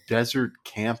 large-scale desert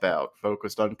campout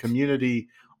focused on community,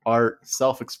 art,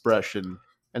 self-expression,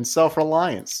 and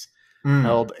self-reliance,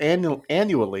 held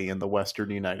annually in the western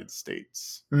United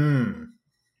States. And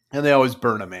they always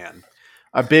burn a man.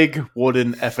 A big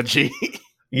wooden effigy.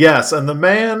 Yes, and the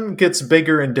man gets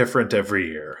bigger and different every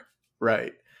year.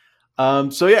 Right.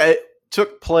 So yeah, it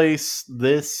took place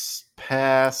this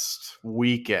past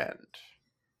weekend.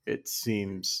 It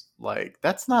seems like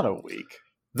that's not a week.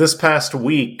 This past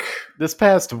week. This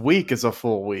past week is a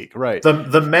full week, right?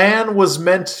 The man was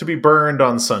meant to be burned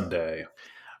on Sunday.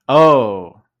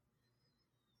 Oh,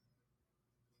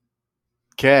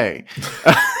 Okay.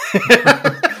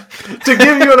 To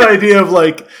give you an idea of,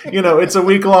 like, it's a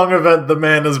week-long event. The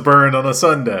man is burned on a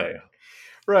Sunday.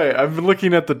 Right. I've been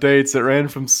looking at the dates. It ran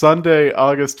from Sunday,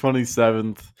 August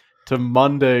 27th to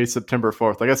Monday, September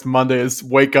 4th. I guess Monday is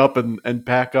wake up and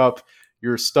pack up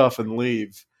your stuff and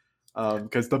leave.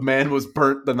 Because the man was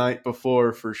burnt the night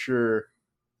before for sure.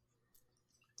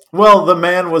 Well, the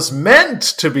man was meant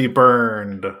to be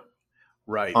burned.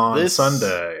 Right. On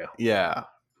Sunday. Yeah.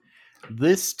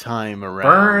 This time around.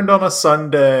 Burned on a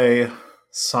Sunday.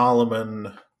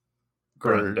 Solomon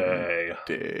Grundy.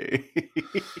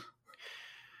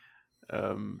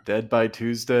 Dead by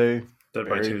Tuesday. Dead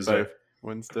by Tuesday. By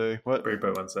Wednesday. What? Buried by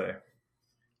Wednesday.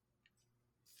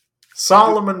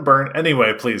 Solomon burned.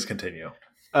 Anyway, please continue.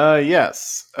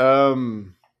 Yes.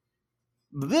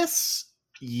 This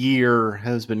year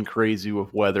has been crazy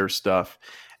with weather stuff,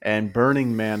 and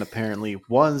Burning Man apparently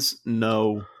was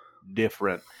no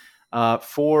different.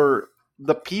 For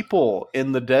the people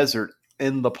in the desert,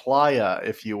 in the playa,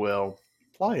 if you will.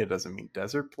 Playa doesn't mean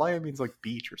desert. Playa means like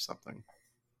beach or something.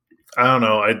 I don't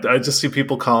know. I just see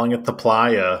people calling it the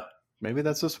playa. Maybe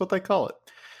that's just what they call it.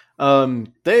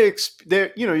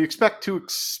 You expect to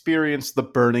experience the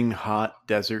burning hot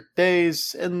desert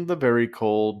days and the very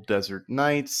cold desert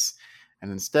nights,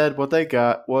 and instead what they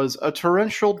got was a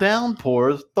torrential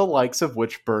downpour, the likes of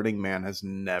which Burning Man has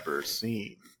never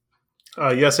seen.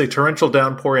 Yes, a torrential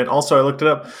downpour, and also I looked it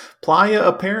up. Playa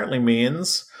apparently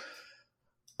means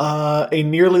a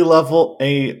nearly level.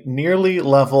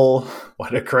 Why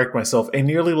did I correct myself? A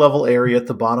nearly level area at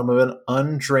the bottom of an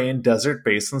undrained desert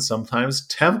basin, sometimes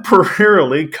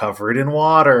temporarily covered in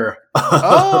water.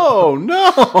 Oh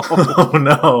no! Oh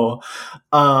no!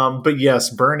 But yes,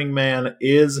 Burning Man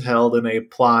is held in a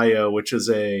playa, which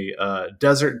is a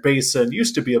desert basin.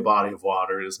 Used to be a body of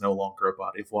water. It is no longer a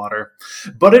body of water,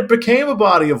 but it became a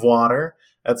body of water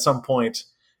at some point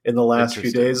in the last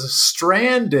few days,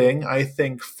 stranding, I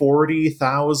think,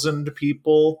 40,000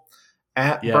 people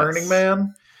at Burning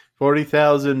Man.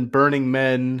 40,000 Burning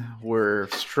Men were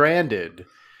stranded.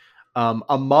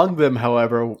 Among them,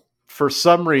 however, for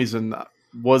some reason,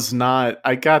 this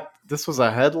was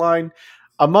a headline.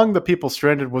 Among the people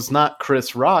stranded was not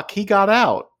Chris Rock. He got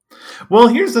out. Well,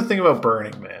 here's the thing about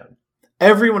Burning Man.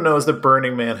 Everyone knows that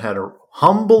Burning Man had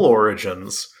humble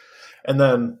origins, and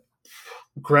then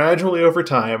gradually over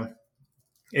time,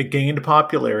 it gained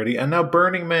popularity, and now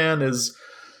Burning Man is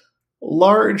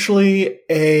largely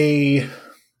a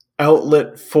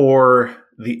outlet for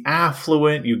the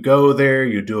affluent. You go there,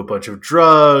 you do a bunch of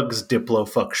drugs, Diplo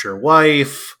fucks your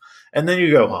wife, and then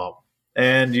you go home,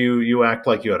 and you act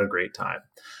like you had a great time.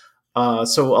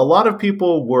 So a lot of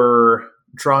people were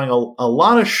drawing a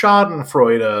lot of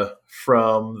schadenfreude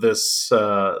from this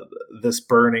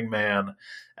Burning Man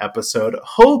episode,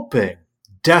 hoping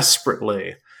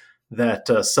desperately that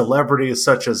celebrities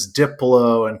such as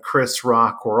Diplo and Chris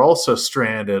Rock were also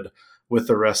stranded with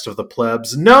the rest of the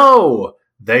plebs. No!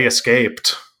 They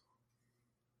escaped.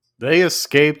 They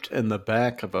escaped in the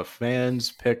back of a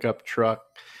fan's pickup truck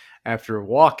after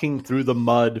walking through the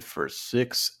mud for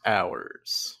 6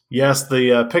 hours. Yes,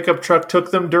 the pickup truck took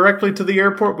them directly to the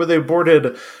airport where they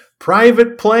boarded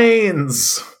private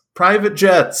planes, private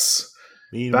jets,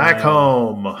 back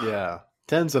home. Yeah.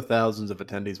 Tens of thousands of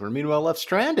attendees were meanwhile left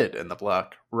stranded in the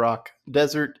Black Rock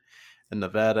Desert in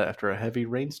Nevada after a heavy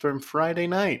rainstorm Friday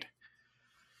night.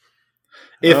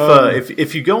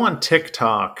 If you go on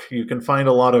TikTok, you can find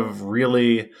a lot of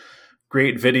really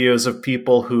great videos of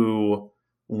people who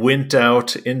went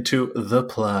out into the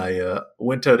playa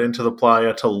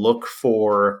to look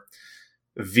for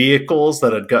vehicles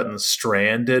that had gotten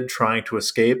stranded trying to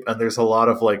escape, and there's a lot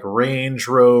of like Range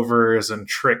Rovers and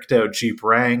tricked out Jeep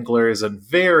Wranglers and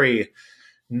very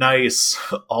nice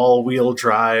all-wheel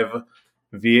drive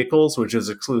vehicles, which is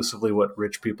exclusively what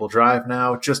rich people drive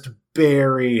now, just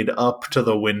buried up to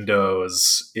the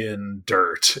windows in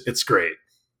dirt. It's great.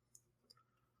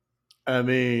 I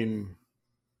mean,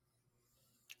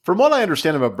 from what I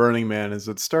understand about Burning Man is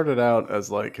it started out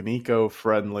as like an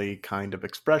eco-friendly kind of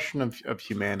expression of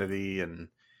humanity and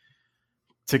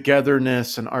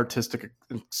togetherness and artistic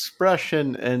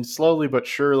expression, and slowly but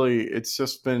surely it's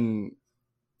just been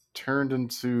turned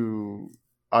into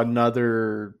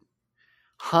another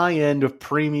high end of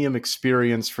premium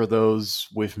experience for those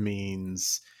with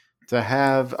means to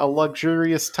have a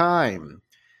luxurious time.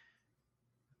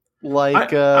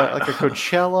 Like a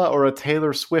Coachella or a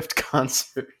Taylor Swift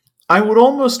concert. I would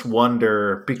almost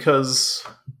wonder, because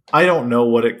I don't know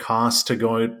what it costs to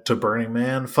go to Burning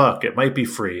Man. Fuck, it might be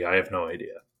free. I have no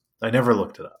idea. I never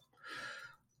looked it up.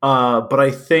 But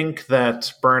I think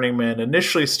that Burning Man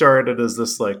initially started as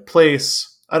this like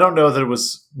place. I don't know that it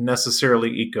was necessarily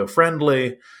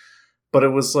eco-friendly, but it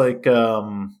was like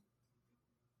kind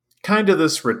of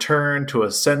this return to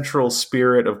a central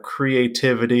spirit of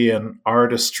creativity and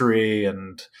artistry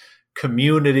and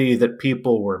community that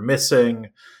people were missing.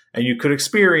 And you could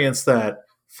experience that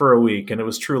for a week, and it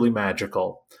was truly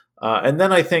magical. And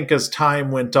then I think as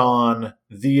time went on,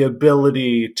 the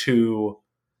ability to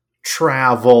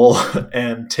travel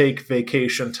and take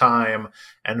vacation time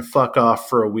and fuck off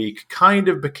for a week kind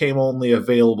of became only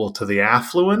available to the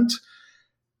affluent.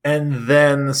 And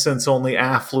then, since only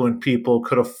affluent people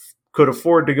could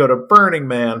afford to go to Burning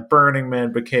Man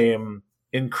became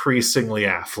increasingly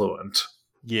affluent.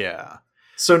 Yeah.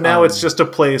 So now it's just a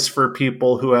place for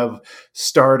people who have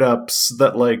startups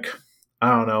that, like,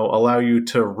 I don't know, allow you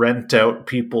to rent out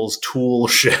people's tool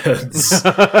sheds.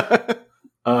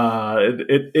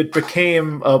 It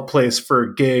became a place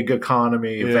for gig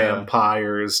economy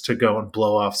vampires to go and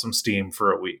blow off some steam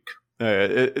for a week.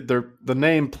 The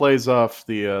name plays off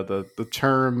the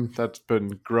term that's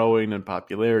been growing in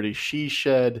popularity, she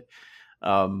shed.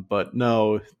 But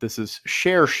no, this is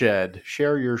share shed.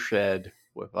 Share your shed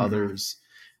with others.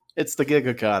 It's the gig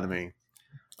economy.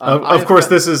 Of course,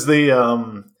 this is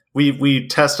the we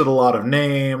tested a lot of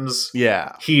names.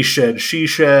 Yeah, he shed, she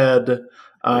shed,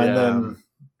 and then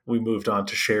we moved on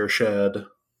to share shed,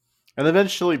 and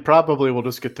eventually probably we'll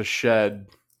just get to shed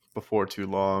before too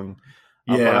long.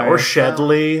 Yeah, or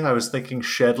Shedly. I was thinking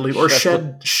Shedly. Or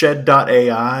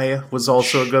Shed.ai was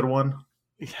also a good one.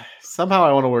 Somehow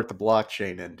I want to work the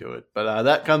blockchain into it, but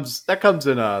that comes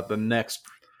in the next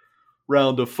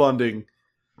round of funding.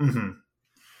 Mm-hmm.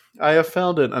 I have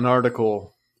found an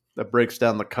article that breaks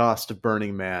down the cost of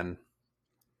Burning Man,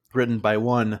 written by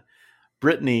one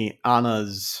Brittany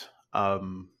Anna's. I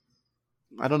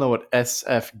don't know what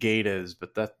SF Gate is,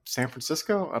 but that San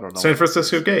Francisco? I don't know. San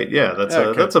Francisco Gate, yeah.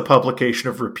 That's a publication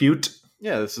of repute.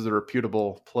 Yeah, this is a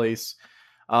reputable place.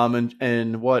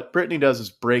 And what Brittany does is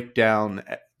break down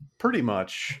pretty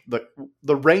much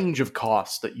the range of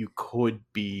costs that you could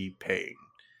be paying.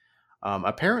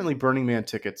 Apparently, Burning Man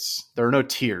tickets, there are no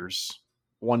tiers.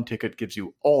 One ticket gives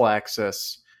you all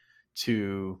access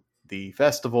to the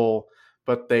festival,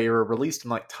 but they are released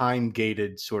in like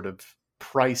time-gated sort of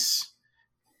price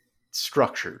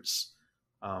structures.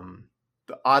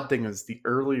 The odd thing is the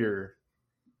earlier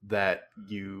that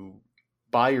you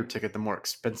buy your ticket, the more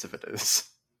expensive it is.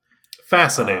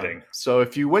 Fascinating. So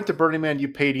if you went to Burning Man, you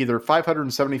paid either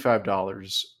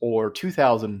 $575 or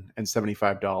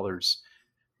 $2,075.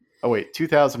 Oh wait,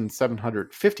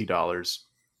 $2,750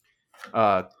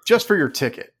 just for your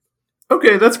ticket.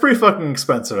 Okay, that's pretty fucking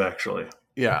expensive, actually.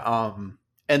 Yeah.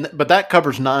 But that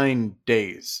covers 9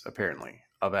 days apparently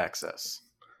of access.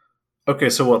 Okay,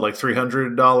 so what, like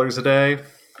 $300 a day?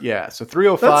 Yeah, so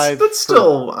 $305. That's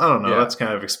still, I don't know, that's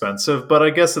kind of expensive, but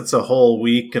I guess it's a whole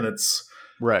week and it's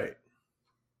right.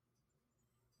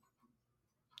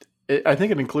 I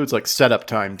think it includes like setup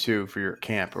time too for your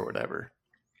camp or whatever.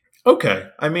 Okay,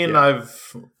 I mean,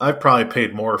 I've probably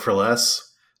paid more for less.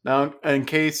 Now, in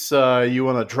case you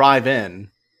want to drive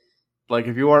in, like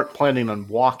if you aren't planning on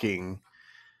walking,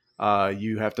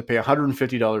 you have to pay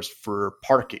 $150 for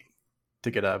parking to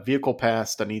get a vehicle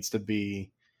pass that needs to be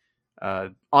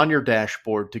on your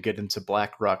dashboard to get into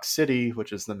Black Rock City,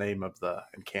 which is the name of the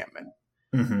encampment.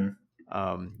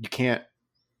 Mm-hmm. You can't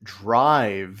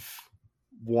drive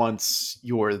once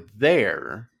you're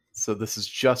there, so this is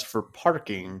just for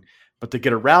parking. But to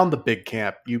get around the big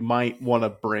camp, you might want to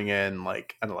bring in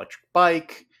like an electric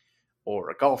bike or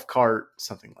a golf cart,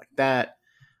 something like that.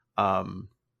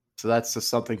 So that's just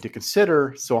something to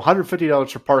consider. So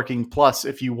 $150 for parking, plus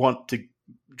if you want to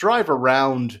drive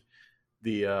around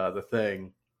the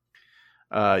thing,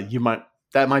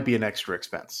 that might be an extra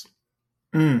expense.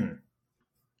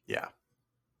 Yeah.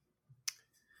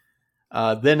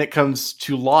 Then it comes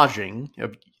to lodging.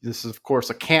 This is, of course,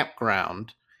 a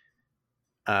campground.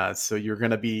 So you're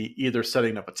going to be either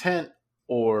setting up a tent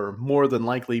or more than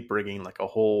likely bringing like a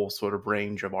whole sort of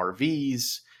range of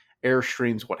RVs,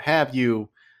 Airstreams, what have you.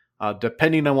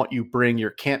 Depending on what you bring,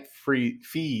 your camp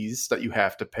fees that you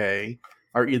have to pay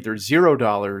are either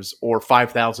 $0 or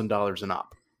 $5,000 and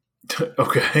up.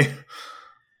 Okay.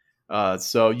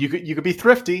 So you could be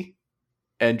thrifty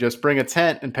and just bring a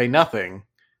tent and pay nothing,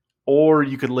 or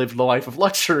you could live the life of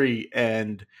luxury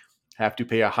and have to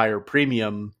pay a higher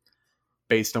premium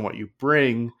based on what you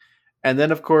bring. And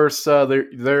then, of course, there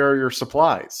are your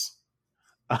supplies,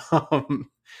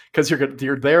 because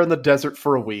you're there in the desert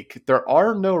for a week. There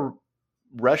are no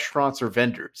restaurants or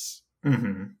vendors.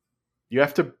 Mm-hmm. You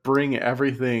have to bring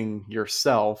everything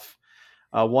yourself.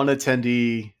 One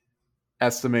attendee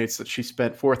estimates that she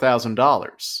spent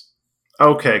 $4,000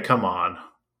 Okay, come on.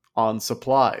 on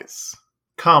supplies.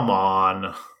 Come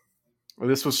on. Well,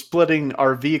 this was splitting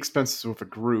RV expenses with a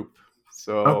group.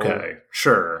 So Okay,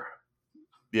 sure.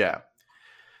 yeah.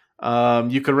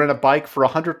 You could rent a bike for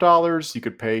 $100. You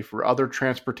could pay for other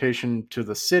transportation to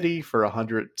the city for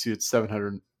 $100 to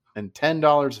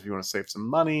 $710 if you want to save some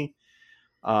money.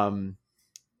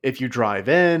 If you drive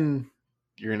in,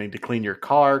 you're going to need to clean your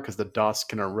car because the dust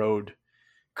can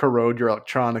corrode your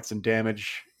electronics and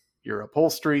damage your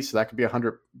upholstery. So that could be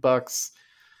 $100.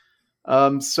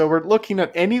 So we're looking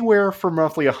at anywhere from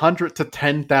roughly $100 to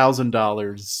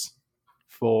 $10,000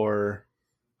 for,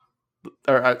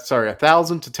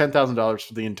 $1,000 to $10,000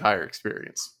 for the entire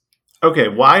experience. Okay,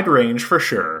 wide range for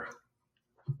sure.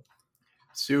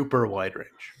 Super wide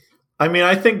range. I mean,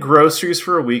 I think groceries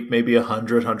for a week, maybe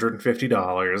 $100,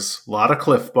 $150. A lot of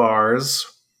Cliff Bars.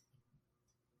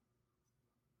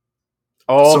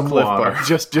 Oh, Some Cliff water. Bar.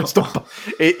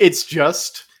 It's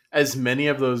just as many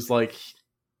of those like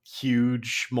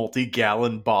huge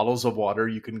multi-gallon bottles of water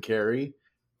you can carry,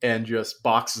 and just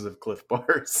boxes of Cliff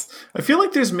Bars. I feel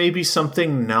like there's maybe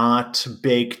something not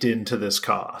baked into this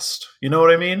cost. You know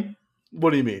what I mean? What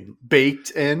do you mean?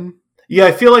 Baked in? Yeah,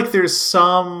 I feel like there's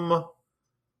some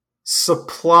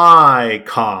supply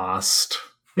cost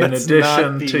in That's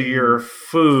addition not to being- your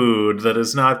food that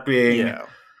is not being Yeah.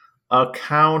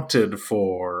 accounted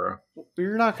for.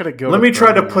 You're not going to go. Let me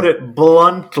try to put it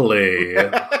bluntly.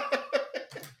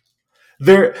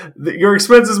 Your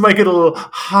expenses might get a little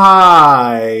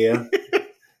high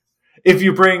if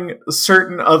you bring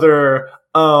certain other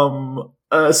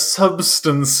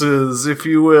substances, if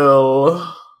you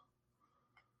will.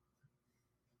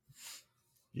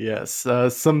 Yes,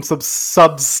 some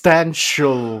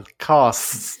substantial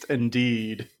costs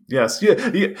indeed. Yes,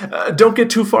 don't get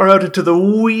too far out into the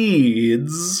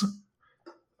weeds.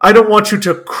 I don't want you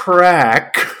to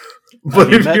crack.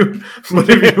 But if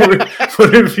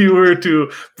you were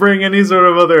to bring any sort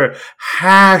of other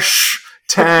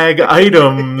hashtag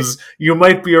items, you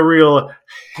might be a real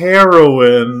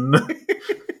heroine.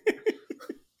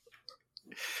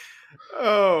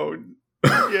 Oh,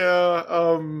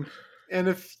 yeah. And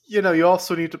if you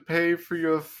also need to pay for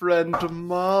your friend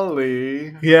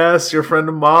Molly. Yes, your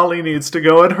friend Molly needs to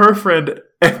go, and her friend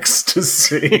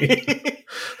Ecstasy.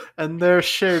 And their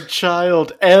shared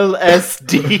child,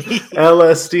 LSD.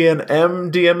 LSD and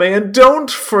MDMA. And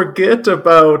don't forget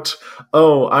about,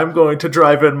 I'm going to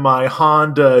drive in my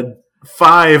Honda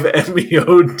 5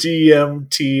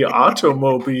 MEODMT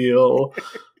automobile.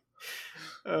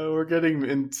 We're getting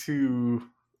into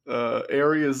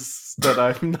areas that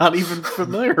I'm not even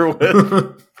familiar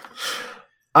with.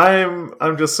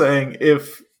 I'm just saying,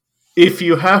 if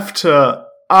you have to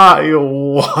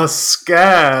ayahuasca,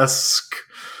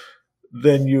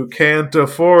 then you can't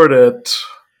afford it.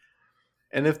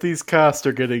 And if these costs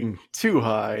are getting too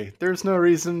high, there's no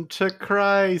reason to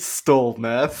cry stole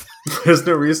meth. There's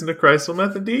no reason to cry so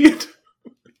meth, indeed.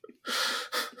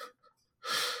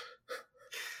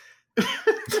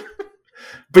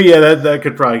 But yeah, that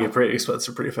could probably get pretty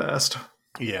expensive pretty fast.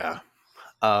 Yeah.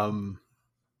 You're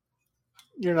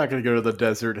not going to go to the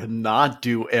desert and not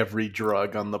do every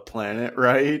drug on the planet,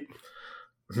 right?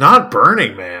 Not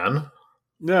Burning Man.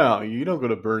 No, you don't go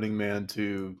to Burning Man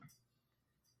to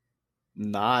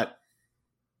not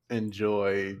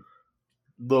enjoy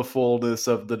the fullness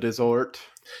of the dessert.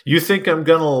 You think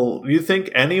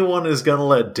anyone is gonna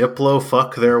let Diplo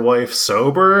fuck their wife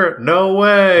sober? No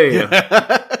way.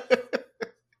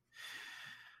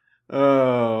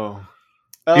 Oh.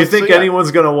 You think anyone's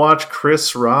gonna watch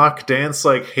Chris Rock dance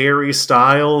like Harry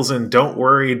Styles and Don't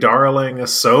Worry Darling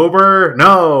sober?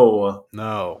 No.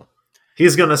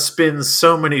 He's gonna spin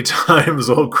so many times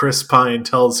old Chris Pine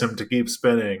tells him to keep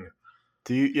spinning.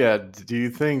 Do you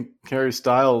think Harry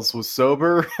Styles was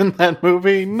sober in that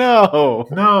movie? No.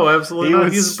 No, absolutely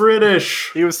not. He's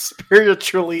British. He was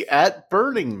spiritually at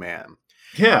Burning Man.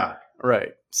 Yeah.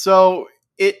 Right. So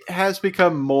it has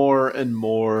become more and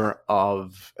more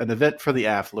of an event for the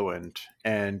affluent,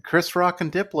 and Chris Rock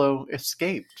and Diplo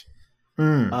escaped.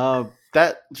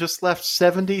 That just left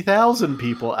 70,000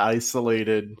 people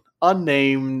isolated,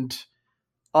 unnamed,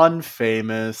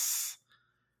 unfamous.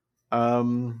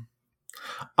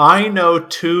 I know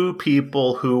 2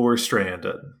 people who were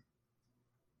stranded.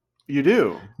 You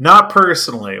do? Not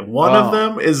personally. One of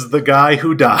them is the guy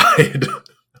who died.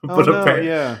 But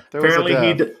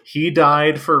apparently he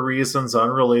died for reasons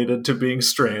unrelated to being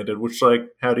stranded, which, like,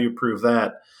 how do you prove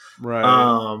that?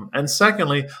 Right. And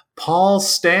secondly, Paul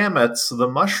Stamets, the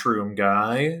mushroom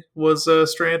guy, was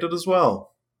stranded as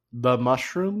well. The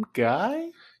mushroom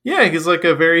guy? Yeah, he's like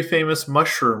a very famous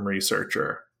mushroom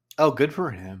researcher. Oh, good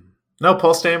for him. No,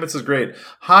 Paul Stamets is great.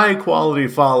 High quality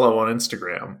follow on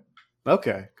Instagram.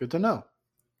 Okay, good to know.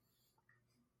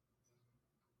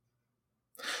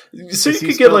 So Is you he could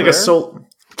get still like a there? soul.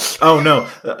 Oh no!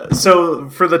 So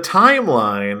for the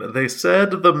timeline, they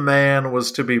said the man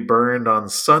was to be burned on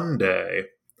Sunday,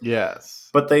 Yes.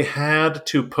 but they had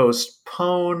to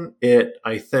postpone it,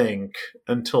 I think,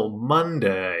 until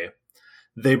Monday.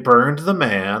 They burned the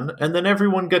man, and then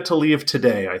everyone got to leave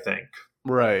today, I think.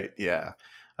 Right, yeah.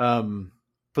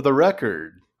 For the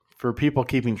record, for people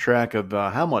keeping track of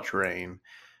how much rain,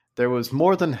 there was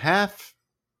more than a half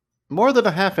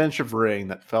inch of rain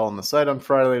that fell on the site on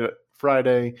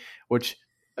Friday, which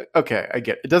okay, I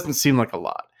get it. It doesn't seem like a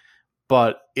lot,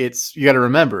 but you got to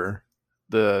remember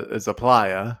it's a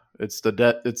playa, it's the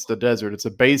desert, it's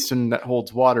a basin that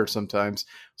holds water sometimes.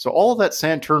 So all of that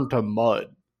sand turned to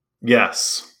mud.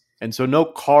 Yes. And so no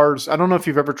cars. I don't know if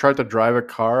you've ever tried to drive a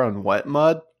car on wet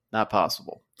mud. Not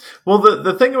possible. Well,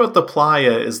 the thing about the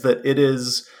playa is that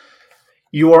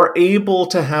you are able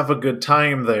to have a good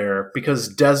time there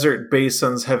because desert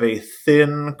basins have a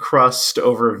thin crust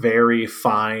over very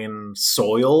fine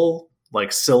soil,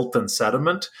 like silt and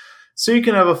sediment. So you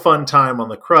can have a fun time on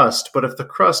the crust, but if the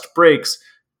crust breaks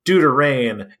due to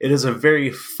rain, it is a very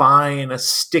fine,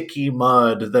 sticky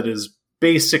mud that is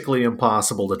basically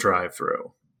impossible to drive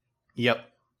through. Yep,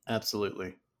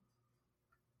 absolutely.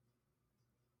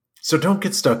 So don't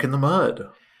get stuck in the mud.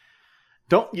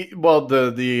 Well,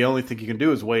 the only thing you can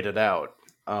do is wait it out.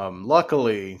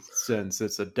 Luckily, since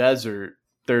it's a desert,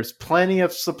 there's plenty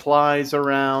of supplies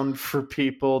around for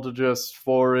people to just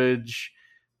forage,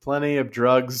 plenty of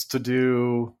drugs to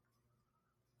do.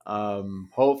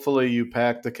 Hopefully you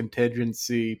pack the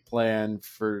contingency plan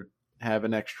for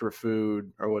having extra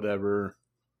food or whatever.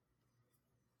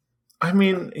 I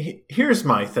mean, here's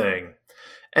my thing.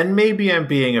 And maybe I'm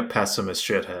being a pessimist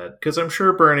shithead, because I'm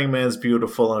sure Burning Man's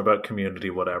beautiful and about community,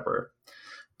 whatever.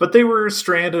 But they were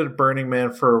stranded at Burning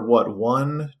Man for, what,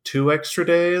 1-2 extra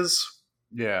days?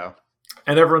 Yeah.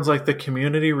 And everyone's like, the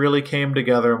community really came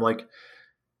together. I'm like,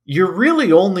 you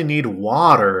really only need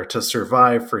water to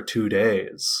survive for 2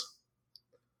 days.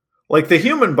 Like, the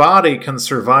human body can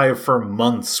survive for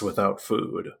months without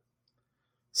food.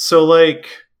 So, like,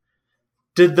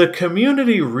 did the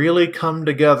community really come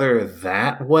together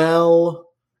that well?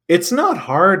 It's not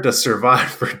hard to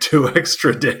survive for 2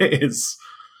 extra days.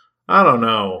 I don't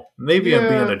know. Maybe I'm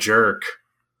being a jerk.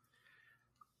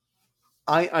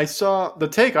 I saw the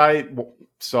take I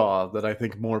saw that I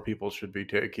think more people should be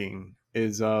taking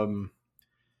is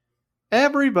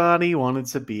everybody wanted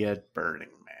to be at Burning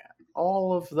Man.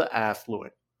 All of the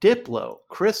affluent, Diplo,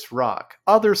 Chris Rock,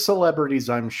 other celebrities,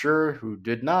 I'm sure, who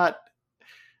did not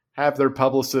have their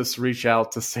publicists reach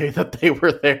out to say that they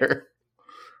were there.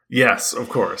 Yes, of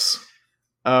course.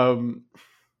 They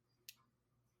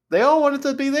all wanted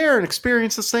to be there and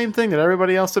experience the same thing that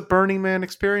everybody else at Burning Man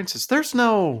experiences. There's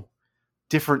no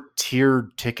different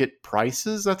tiered ticket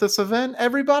prices at this event.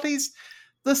 Everybody's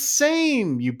the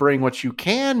same. You bring what you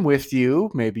can with you.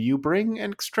 Maybe you bring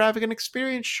an extravagant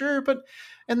experience, sure, but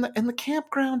in the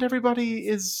campground, everybody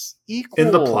is equal.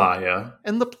 In the playa.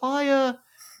 In the playa,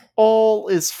 all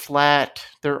is flat.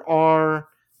 There are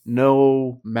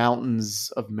no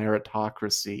mountains of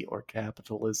meritocracy or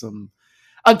capitalism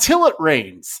until it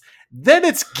rains. Then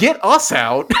it's get us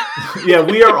out. Yeah,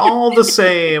 we are all the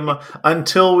same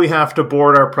until we have to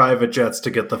board our private jets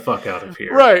to get the fuck out of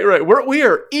here. Right. We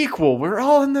are equal. We're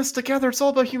all in this together. It's all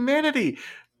about humanity.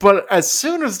 But as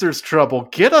soon as there's trouble,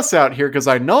 get us out here because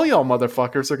I know y'all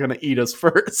motherfuckers are going to eat us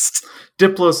first.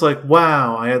 Diplo's like,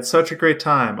 wow, I had such a great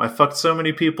time. I fucked so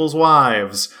many people's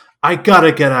wives. I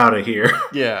gotta get out of here.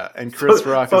 Yeah, and Chris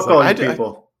Rock fuck is all like, you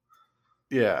people.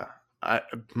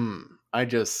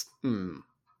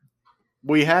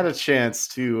 We had a chance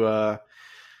to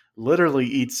literally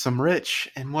eat some rich,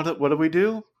 and what did we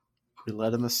do? We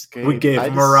let him escape. We gave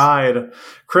him a ride.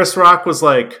 Chris Rock was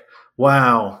like,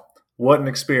 wow, what an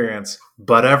experience.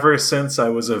 But ever since I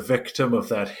was a victim of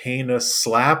that heinous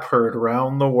slap heard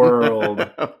around the world,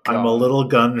 Oh, I'm a little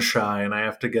gun shy and I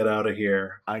have to get out of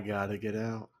here. I gotta get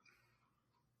out.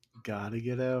 Gotta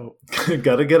get out.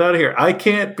 Gotta get out of here. I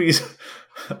can't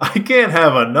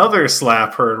have another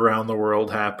slap heard around the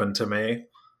world happen to me.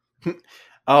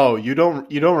 Oh, you don't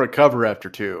recover after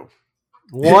 2.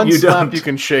 One You slap don't. you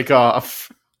can shake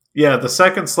off. Yeah, the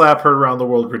second slap heard around the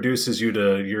world reduces you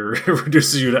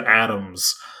to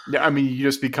atoms. Yeah, I mean, you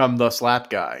just become the slap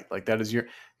guy. Like that is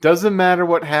Doesn't matter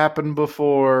what happened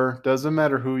before. Doesn't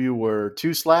matter who you were.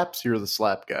 2 slaps, you're the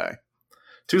slap guy.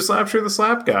 2 slaps, you're the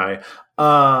slap guy.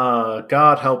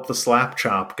 God help the slap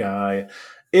chop guy.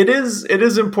 It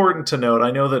is important to note.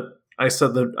 I know that I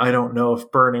said that I don't know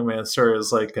if Burning Man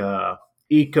is like a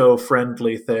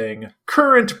eco-friendly thing.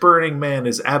 Current Burning Man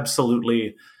is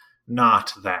absolutely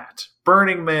not that.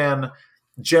 Burning Man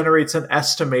generates an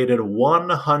estimated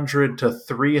 100 to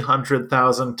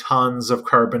 300,000 tons of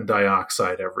carbon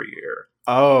dioxide every year.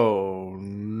 Oh,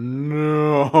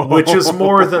 no. Which is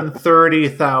more than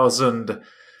 30,000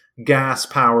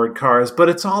 gas-powered cars, but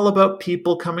it's all about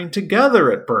people coming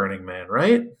together at Burning Man,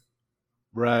 right?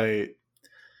 Right.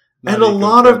 And a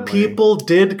lot of people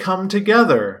did come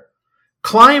together.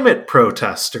 Climate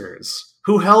protesters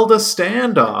who held a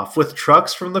standoff with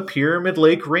trucks from the Pyramid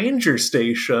Lake Ranger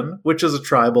Station, which is a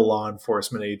tribal law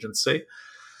enforcement agency,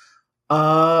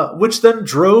 which then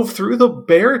drove through the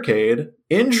barricade,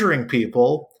 injuring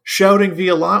people, shouting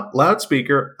via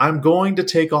loudspeaker, "I'm going to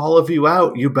take all of you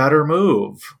out. You better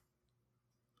move."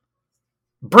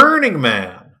 Burning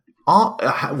Man.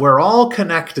 We're all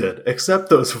connected, except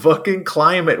those fucking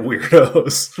climate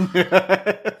weirdos.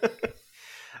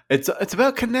 It's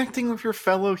about connecting with your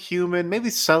fellow human, maybe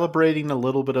celebrating a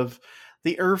little bit of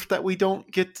the Earth that we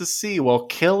don't get to see while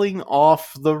killing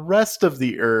off the rest of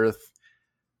the Earth,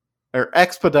 or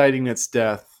expediting its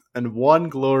death in one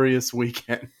glorious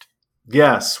weekend.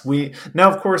 Yes,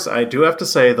 now, of course, I do have to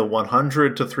say the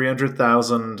 100 to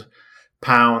 300,000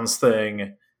 pounds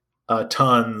thing,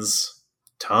 tons,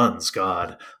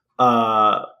 God.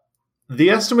 The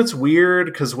estimate's weird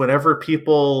because whenever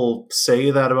people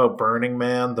say that about Burning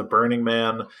Man, the Burning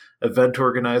Man event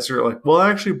organizer, like, well,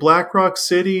 actually, Black Rock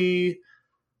City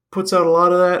puts out a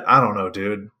lot of that. I don't know,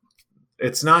 dude.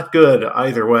 It's not good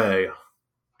either way.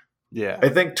 Yeah. I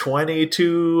think 20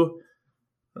 to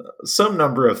some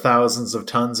number of thousands of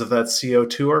tons of that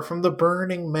CO2 are from the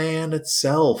Burning Man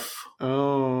itself.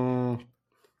 Oh.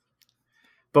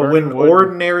 But when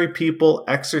ordinary people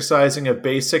exercising a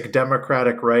basic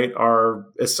democratic right are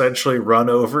essentially run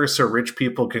over so rich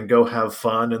people can go have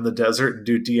fun in the desert and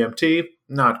do DMT,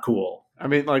 not cool. I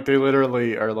mean, like, they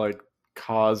literally are, like,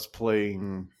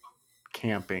 cosplaying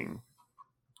camping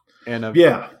in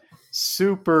a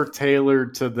super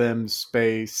tailored to them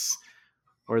space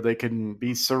where they can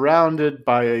be surrounded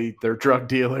by their drug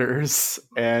dealers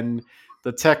and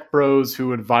the tech bros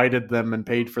who invited them and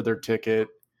paid for their ticket.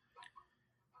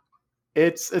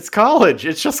 It's college.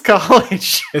 It's just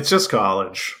college. It's just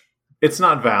college. It's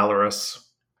not valorous.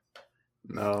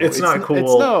 No. It's not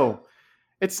cool.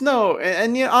 It's no.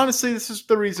 And yeah, honestly, this is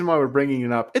the reason why we're bringing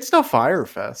it up. It's no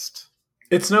Firefest.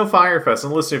 It's no Firefest.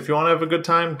 And listen, if you want to have a good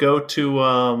time, go to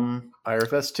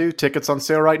Firefest 2. Tickets on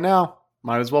sale right now.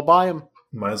 Might as well buy them.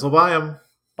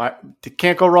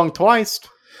 Can't go wrong twice.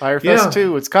 Firefest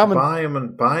 2. It's coming. Buy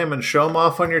them and show them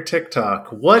off on your TikTok.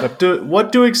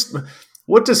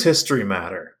 What does history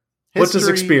matter? What does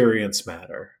experience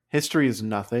matter? History is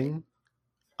nothing,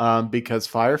 because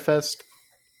Firefest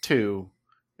 2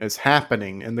 is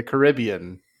happening in the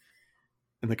Caribbean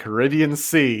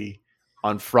Sea,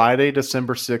 on Friday,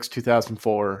 December 6,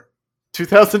 2024.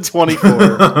 It's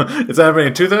happening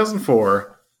in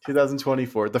 2004.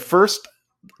 2024. The first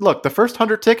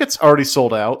 100 tickets already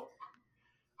sold out.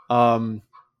 The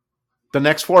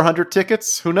next 400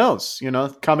 tickets, who knows?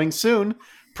 Coming soon.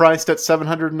 Priced at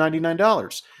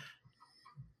 $799,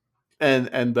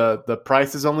 and the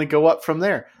prices only go up from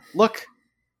there. Look,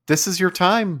 this is your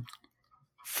time.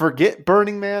 Forget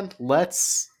Burning Man.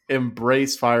 Let's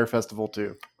embrace Fire Festival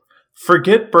 2.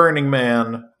 Forget Burning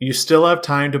Man. You still have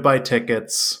time to buy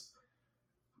tickets.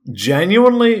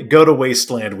 Genuinely, go to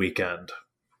Wasteland Weekend.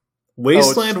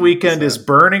 Wasteland Weekend is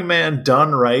Burning Man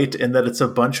done right in that it's a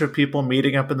bunch of people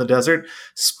meeting up in the desert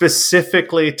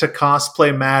specifically to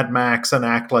cosplay Mad Max and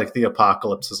act like the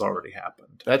apocalypse has already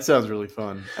happened. That sounds really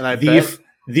fun. And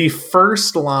the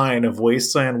first line of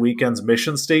Wasteland Weekend's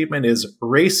mission statement is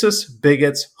racist,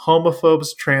 bigots, homophobes,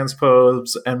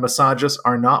 transphobes, and misogynists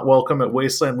are not welcome at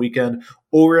Wasteland Weekend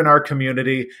or in our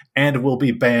community and will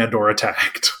be banned or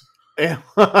attacked.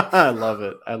 I love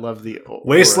it. I love the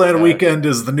Wasteland Weekend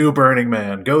is the new Burning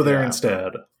Man. Go there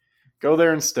instead. Go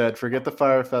there instead. Forget the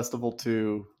Fire Festival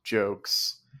 2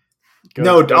 jokes.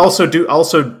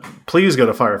 Also, please go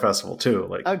to Fire Festival 2.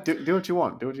 Like, do what you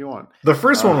want. Do what you want. The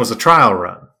first one was a trial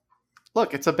run.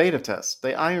 Look, it's a beta test.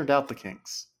 They ironed out the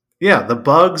kinks. Yeah, the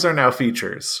bugs are now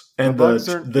features, and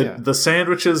the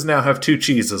sandwiches now have 2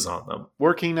 cheeses on them.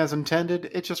 Working as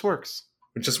intended. It just works.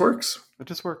 It just works.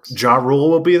 Ja Rule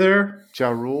will be there.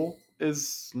 Ja Rule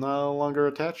is no longer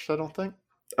attached, I don't think.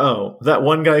 Oh, that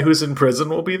one guy who's in prison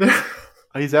will be there?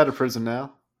 He's out of prison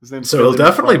now. His name's So he'll Billy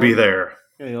definitely be McFarland. there.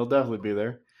 Yeah, he'll definitely be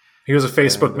there. He was a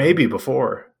Facebook And maybe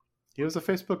before. he was a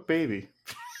Facebook baby.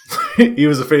 He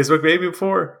was a Facebook baby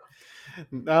before.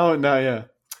 No, yeah.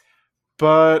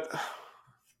 But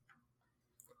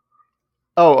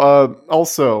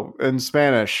also in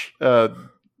Spanish, the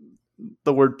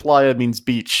word playa means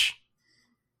beach.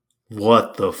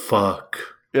 What the fuck?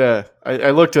 Yeah,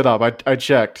 I looked it up. I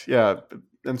checked. Yeah,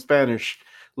 in Spanish,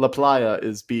 la playa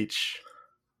is beach.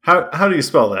 How do you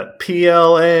spell that?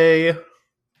 PLA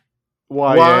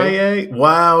YA?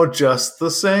 Wow, just the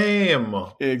same.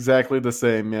 Exactly the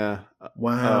same. Yeah.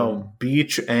 Wow,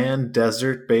 beach and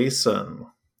desert basin.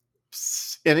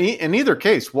 In either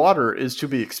case, water is to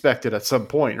be expected at some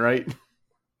point, right?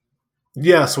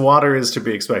 Yes, water is to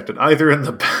be expected, either in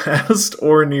the past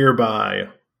or nearby.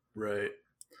 Right.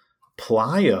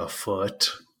 Playa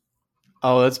foot.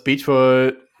 Oh, that's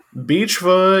Beachfoot.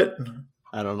 Beachfoot.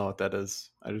 I don't know what that is.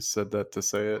 I just said that to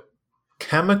say it.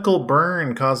 Chemical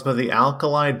burn caused by the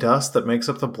alkali dust that makes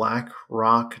up the Black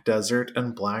Rock Desert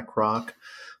and Black Rock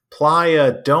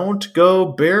Playa. Don't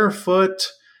go barefoot,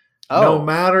 no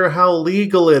matter how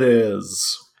legal it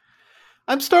is.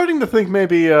 I'm starting to think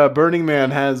maybe Burning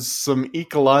Man has some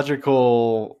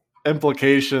ecological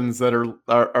implications that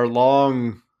are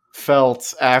long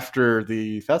felt after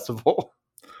the festival.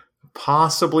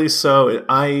 Possibly so.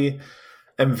 I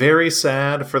am very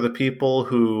sad for the people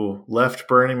who left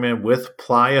Burning Man with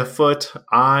playa foot.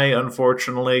 I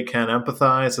unfortunately can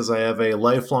empathize as I have a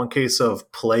lifelong case of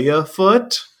playa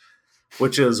foot,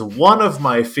 which is one of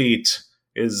my feet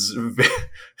is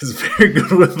very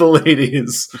good with the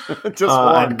ladies. Just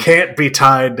one. And can't be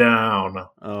tied down.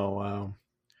 Oh wow.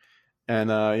 And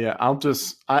yeah,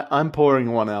 I'm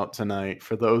pouring one out tonight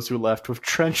for those who left with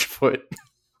trench foot.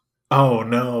 Oh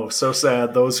no, so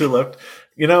sad. Those who left,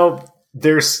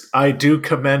 I do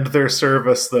commend their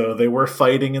service though. They were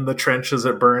fighting in the trenches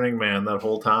at Burning Man that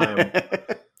whole time.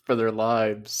 For their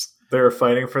lives. They were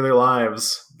fighting for their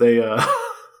lives. They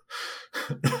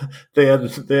they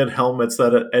had helmets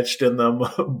that had etched in them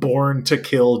 "Born to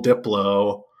Kill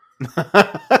Diplo."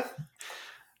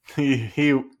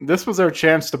 This was our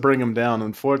chance to bring him down.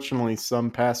 Unfortunately,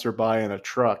 some passerby in a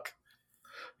truck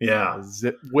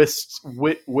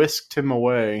whisked him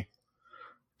away.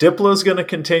 Diplo's going to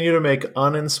continue to make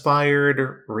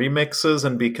uninspired remixes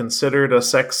and be considered a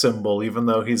sex symbol, even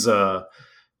though he's a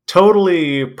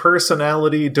totally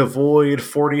personality devoid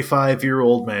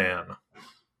 45-year-old man.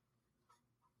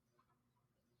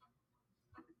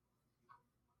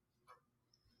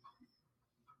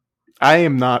 I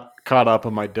am not caught up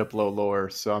on my Diplo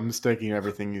lore, so I'm just taking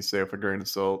everything you say with a grain of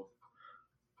salt.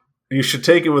 You should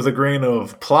take it with a grain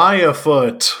of playa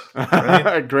foot.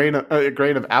 Right? a grain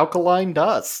of alkaline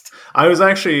dust.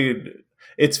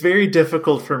 It's very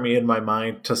difficult for me in my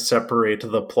mind to separate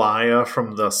the playa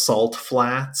from the salt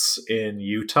flats in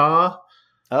Utah.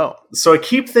 Oh. So I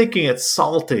keep thinking it's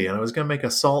salty, and I was going to make a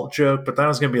salt joke, but then I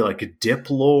was going to be like a dip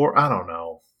lore. I don't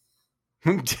know.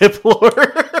 Dip lore.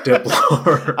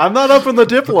 I'm not up on the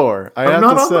dip lore. I'm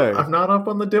not up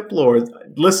on the dip lore.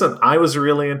 Listen, I was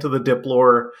really into the dip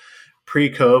lore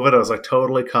pre-COVID. I was like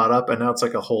totally caught up, and now it's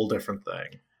like a whole different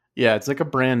thing. Yeah, it's like a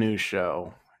brand new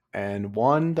show, and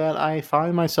one that I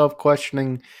find myself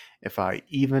questioning if I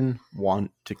even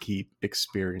want to keep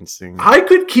experiencing. I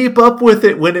could keep up with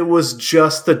it when it was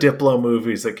just the Diplo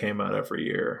movies that came out every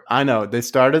year. I know. They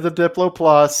started the Diplo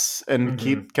Plus and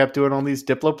kept doing all these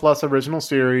Diplo Plus original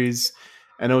series,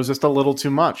 and it was just a little too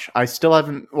much. I still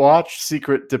haven't watched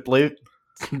Secret Diplipation.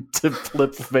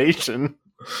 Simplet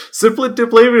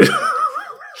Diplipation.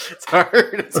 It's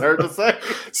hard to say.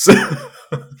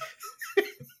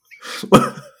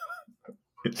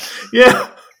 Yeah.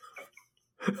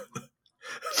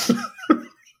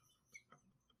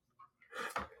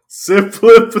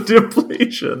 Seplip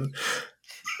depletion.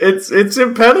 It's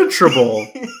impenetrable.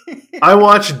 I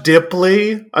watch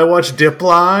Diply. I watch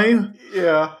Diply.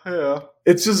 Yeah.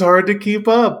 It's just hard to keep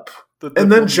up.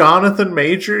 And then Jonathan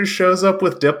Majors shows up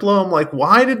with Diplo. I'm like,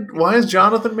 why is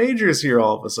Jonathan Majors here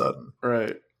all of a sudden?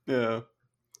 Right. Yeah.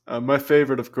 My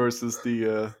favorite, of course, is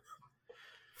the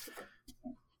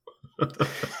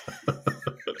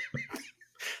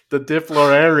the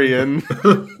Diplorarian.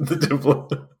 The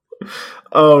Diplo.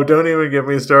 Oh, don't even get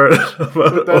me started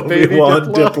about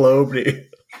Obi-Wan Diplobny.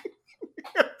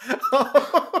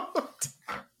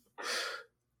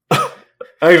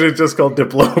 Actually, it's just called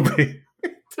Diplobny.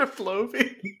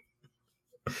 Diplobny.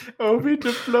 Obi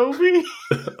Diplobny.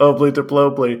 Obly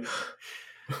Diplobly.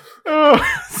 Oh.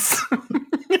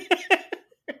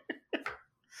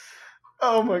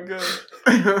 Oh my god.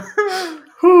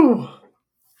 Whew.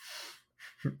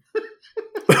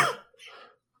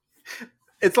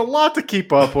 It's a lot to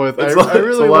keep up with. It's I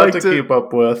really a lot like to keep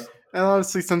up with. And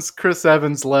honestly, since Chris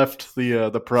Evans left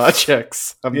the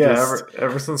projects,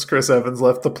 ever since Chris Evans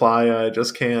left the playa, I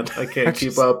just can't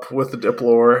keep up with the dip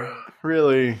lore.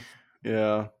 Really,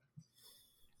 yeah.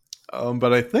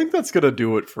 But I think that's gonna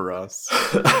do it for us.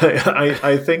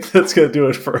 I think that's gonna do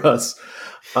it for us.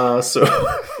 So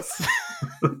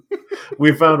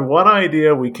we found one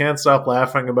idea we can't stop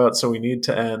laughing about, so we need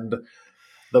to end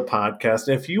the podcast.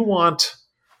 If you want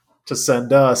to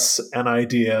send us an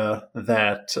idea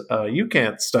that you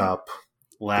can't stop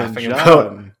laughing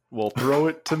about, we'll throw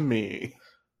it to me.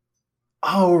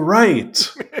 Oh,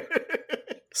 right.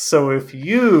 So if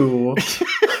you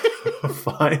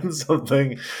find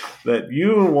something that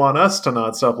you want us to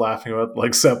not stop laughing about,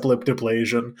 like seplip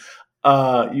diplasion,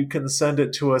 you can send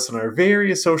it to us on our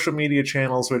various social media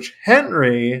channels, which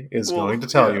Henry is going to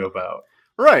tell you about.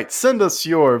 Right. Send us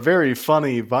your very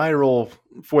funny, viral,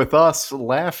 with us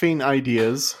laughing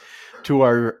ideas to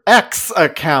our X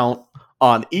account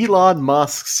on Elon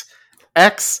Musk's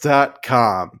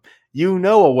X.com. You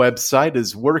know a website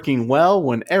is working well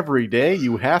when every day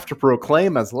you have to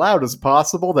proclaim as loud as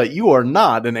possible that you are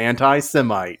not an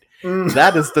anti-Semite.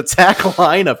 That is the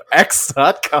tagline of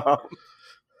X.com.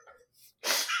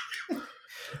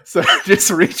 So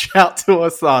just reach out to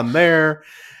us on there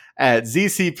at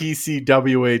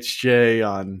ZCPCWHJ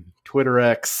on Twitter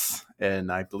X, and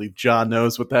I believe John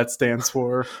knows what that stands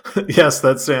for. Yes,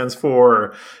 that stands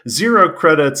for Zero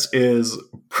Credits is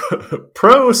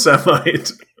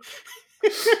pro-Semite.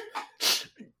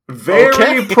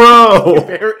 Very pro.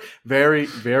 Very,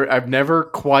 very. I've never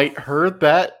quite heard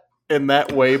that in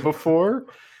that way before.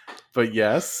 But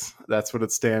yes, that's what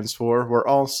it stands for. We're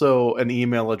also an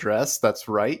email address. That's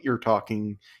right. You're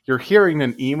hearing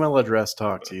an email address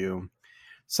talk to you.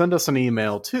 Send us an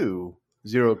email to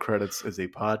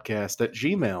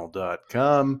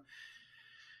zerocreditsisapodcast@gmail.com.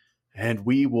 And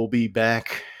we will be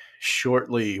back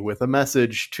shortly with a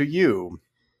message to you.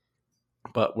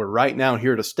 But we're right now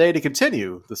here to stay to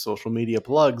continue the social media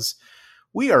plugs.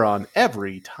 We are on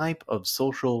every type of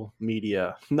social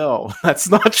media. No, that's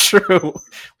not true.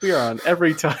 We are on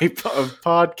every type of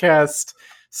podcast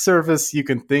service you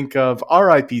can think of.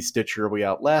 R.I.P. Stitcher, we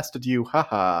outlasted you. Ha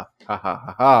ha, ha ha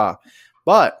ha ha.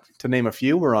 But to name a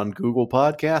few, we're on Google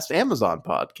Podcast, Amazon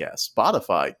Podcast,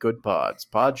 Spotify, Good Pods,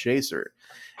 Podchaser.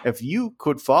 If you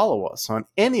could follow us on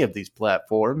any of these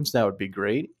platforms, that would be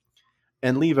great.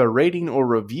 And leave a rating or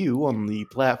review on the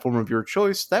platform of your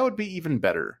choice, that would be even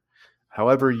better.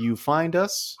 However you find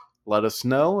us, let us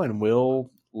know, and we'll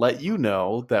let you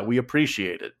know that we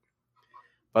appreciate it.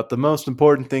 But the most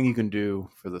important thing you can do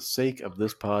for the sake of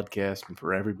this podcast and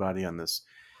for everybody on this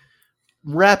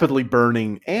rapidly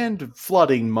burning and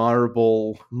flooding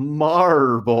marble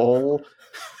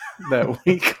that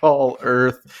we call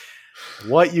Earth,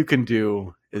 what you can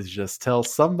do is just tell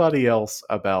somebody else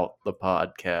about the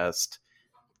podcast.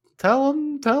 Tell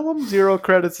them Zero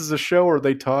Credits is a show where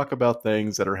they talk about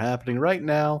things that are happening right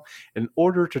now in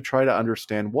order to try to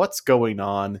understand what's going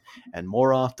on. And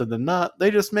more often than not,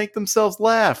 they just make themselves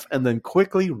laugh and then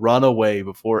quickly run away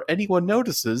before anyone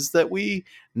notices that we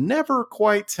never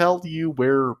quite tell you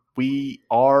where we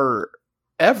are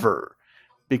ever.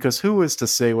 Because who is to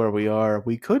say where we are?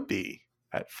 We could be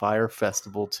at Fire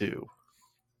Festival 2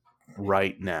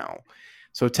 right now.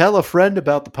 So tell a friend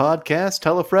about the podcast.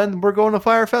 Tell a friend we're going to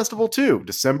Fire Festival 2,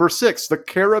 December 6th, the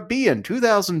Caribbean,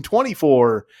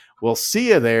 2024. We'll see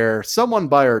you there. Someone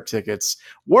buy our tickets.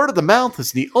 Word of the mouth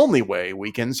is the only way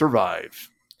we can survive.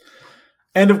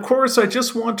 And of course, I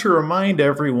just want to remind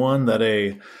everyone that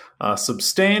a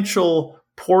substantial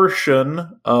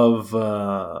portion of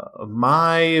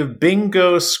my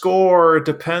bingo score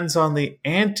depends on the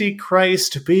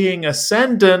Antichrist being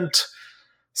ascendant.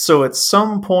 So at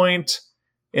some point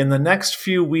in the next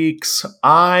few weeks,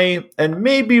 I, and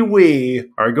maybe we,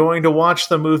 are going to watch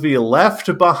the movie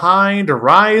Left Behind,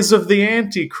 Rise of the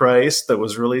Antichrist that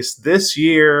was released this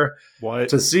year. What?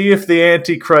 To see if the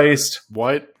Antichrist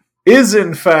is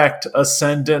in fact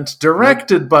ascendant,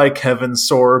 directed by Kevin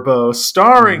Sorbo,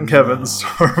 starring Kevin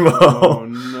Sorbo. Oh,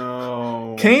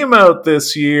 no. Came out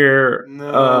this year.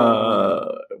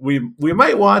 No. We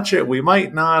might watch it, we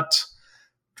might not.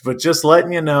 But just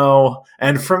letting you know,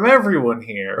 and from everyone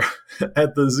here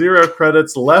at the Zero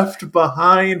Credits Left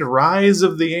Behind Rise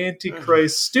of the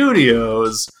Antichrist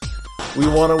Studios, we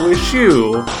want to wish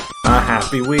you a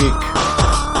happy week.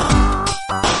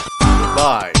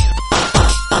 Goodbye.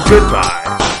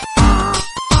 Goodbye.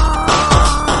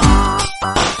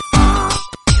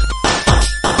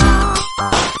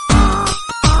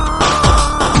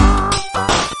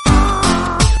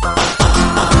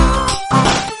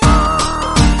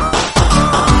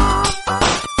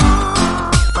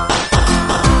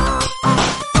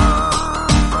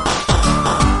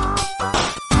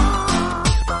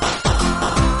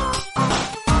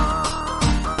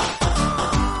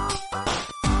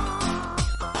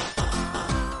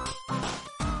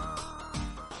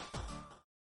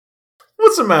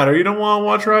 What's the matter? You don't want to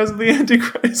watch Rise of the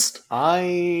Antichrist?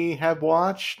 I have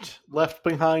watched Left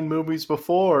Behind movies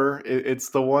before.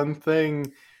 It's the one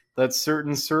thing that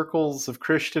certain circles of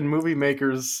Christian movie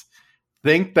makers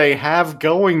think they have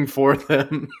going for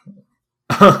them.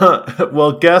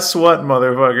 Well, guess what,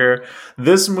 motherfucker?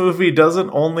 This movie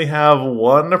doesn't only have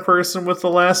one person with the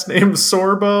last name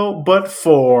Sorbo, but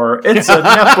 4. It's a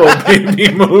Nepo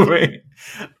baby movie.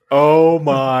 Oh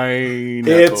my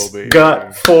Nepo It's baby.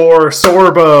 got 4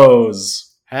 Sorbos.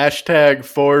 Hashtag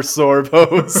 4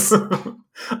 Sorbos.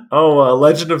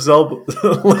 Legend of Zelda.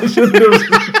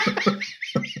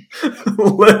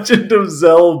 Legend of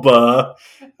Zelda.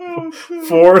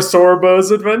 4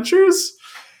 Sorbos Adventures?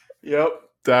 Yep,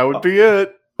 that would be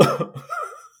it.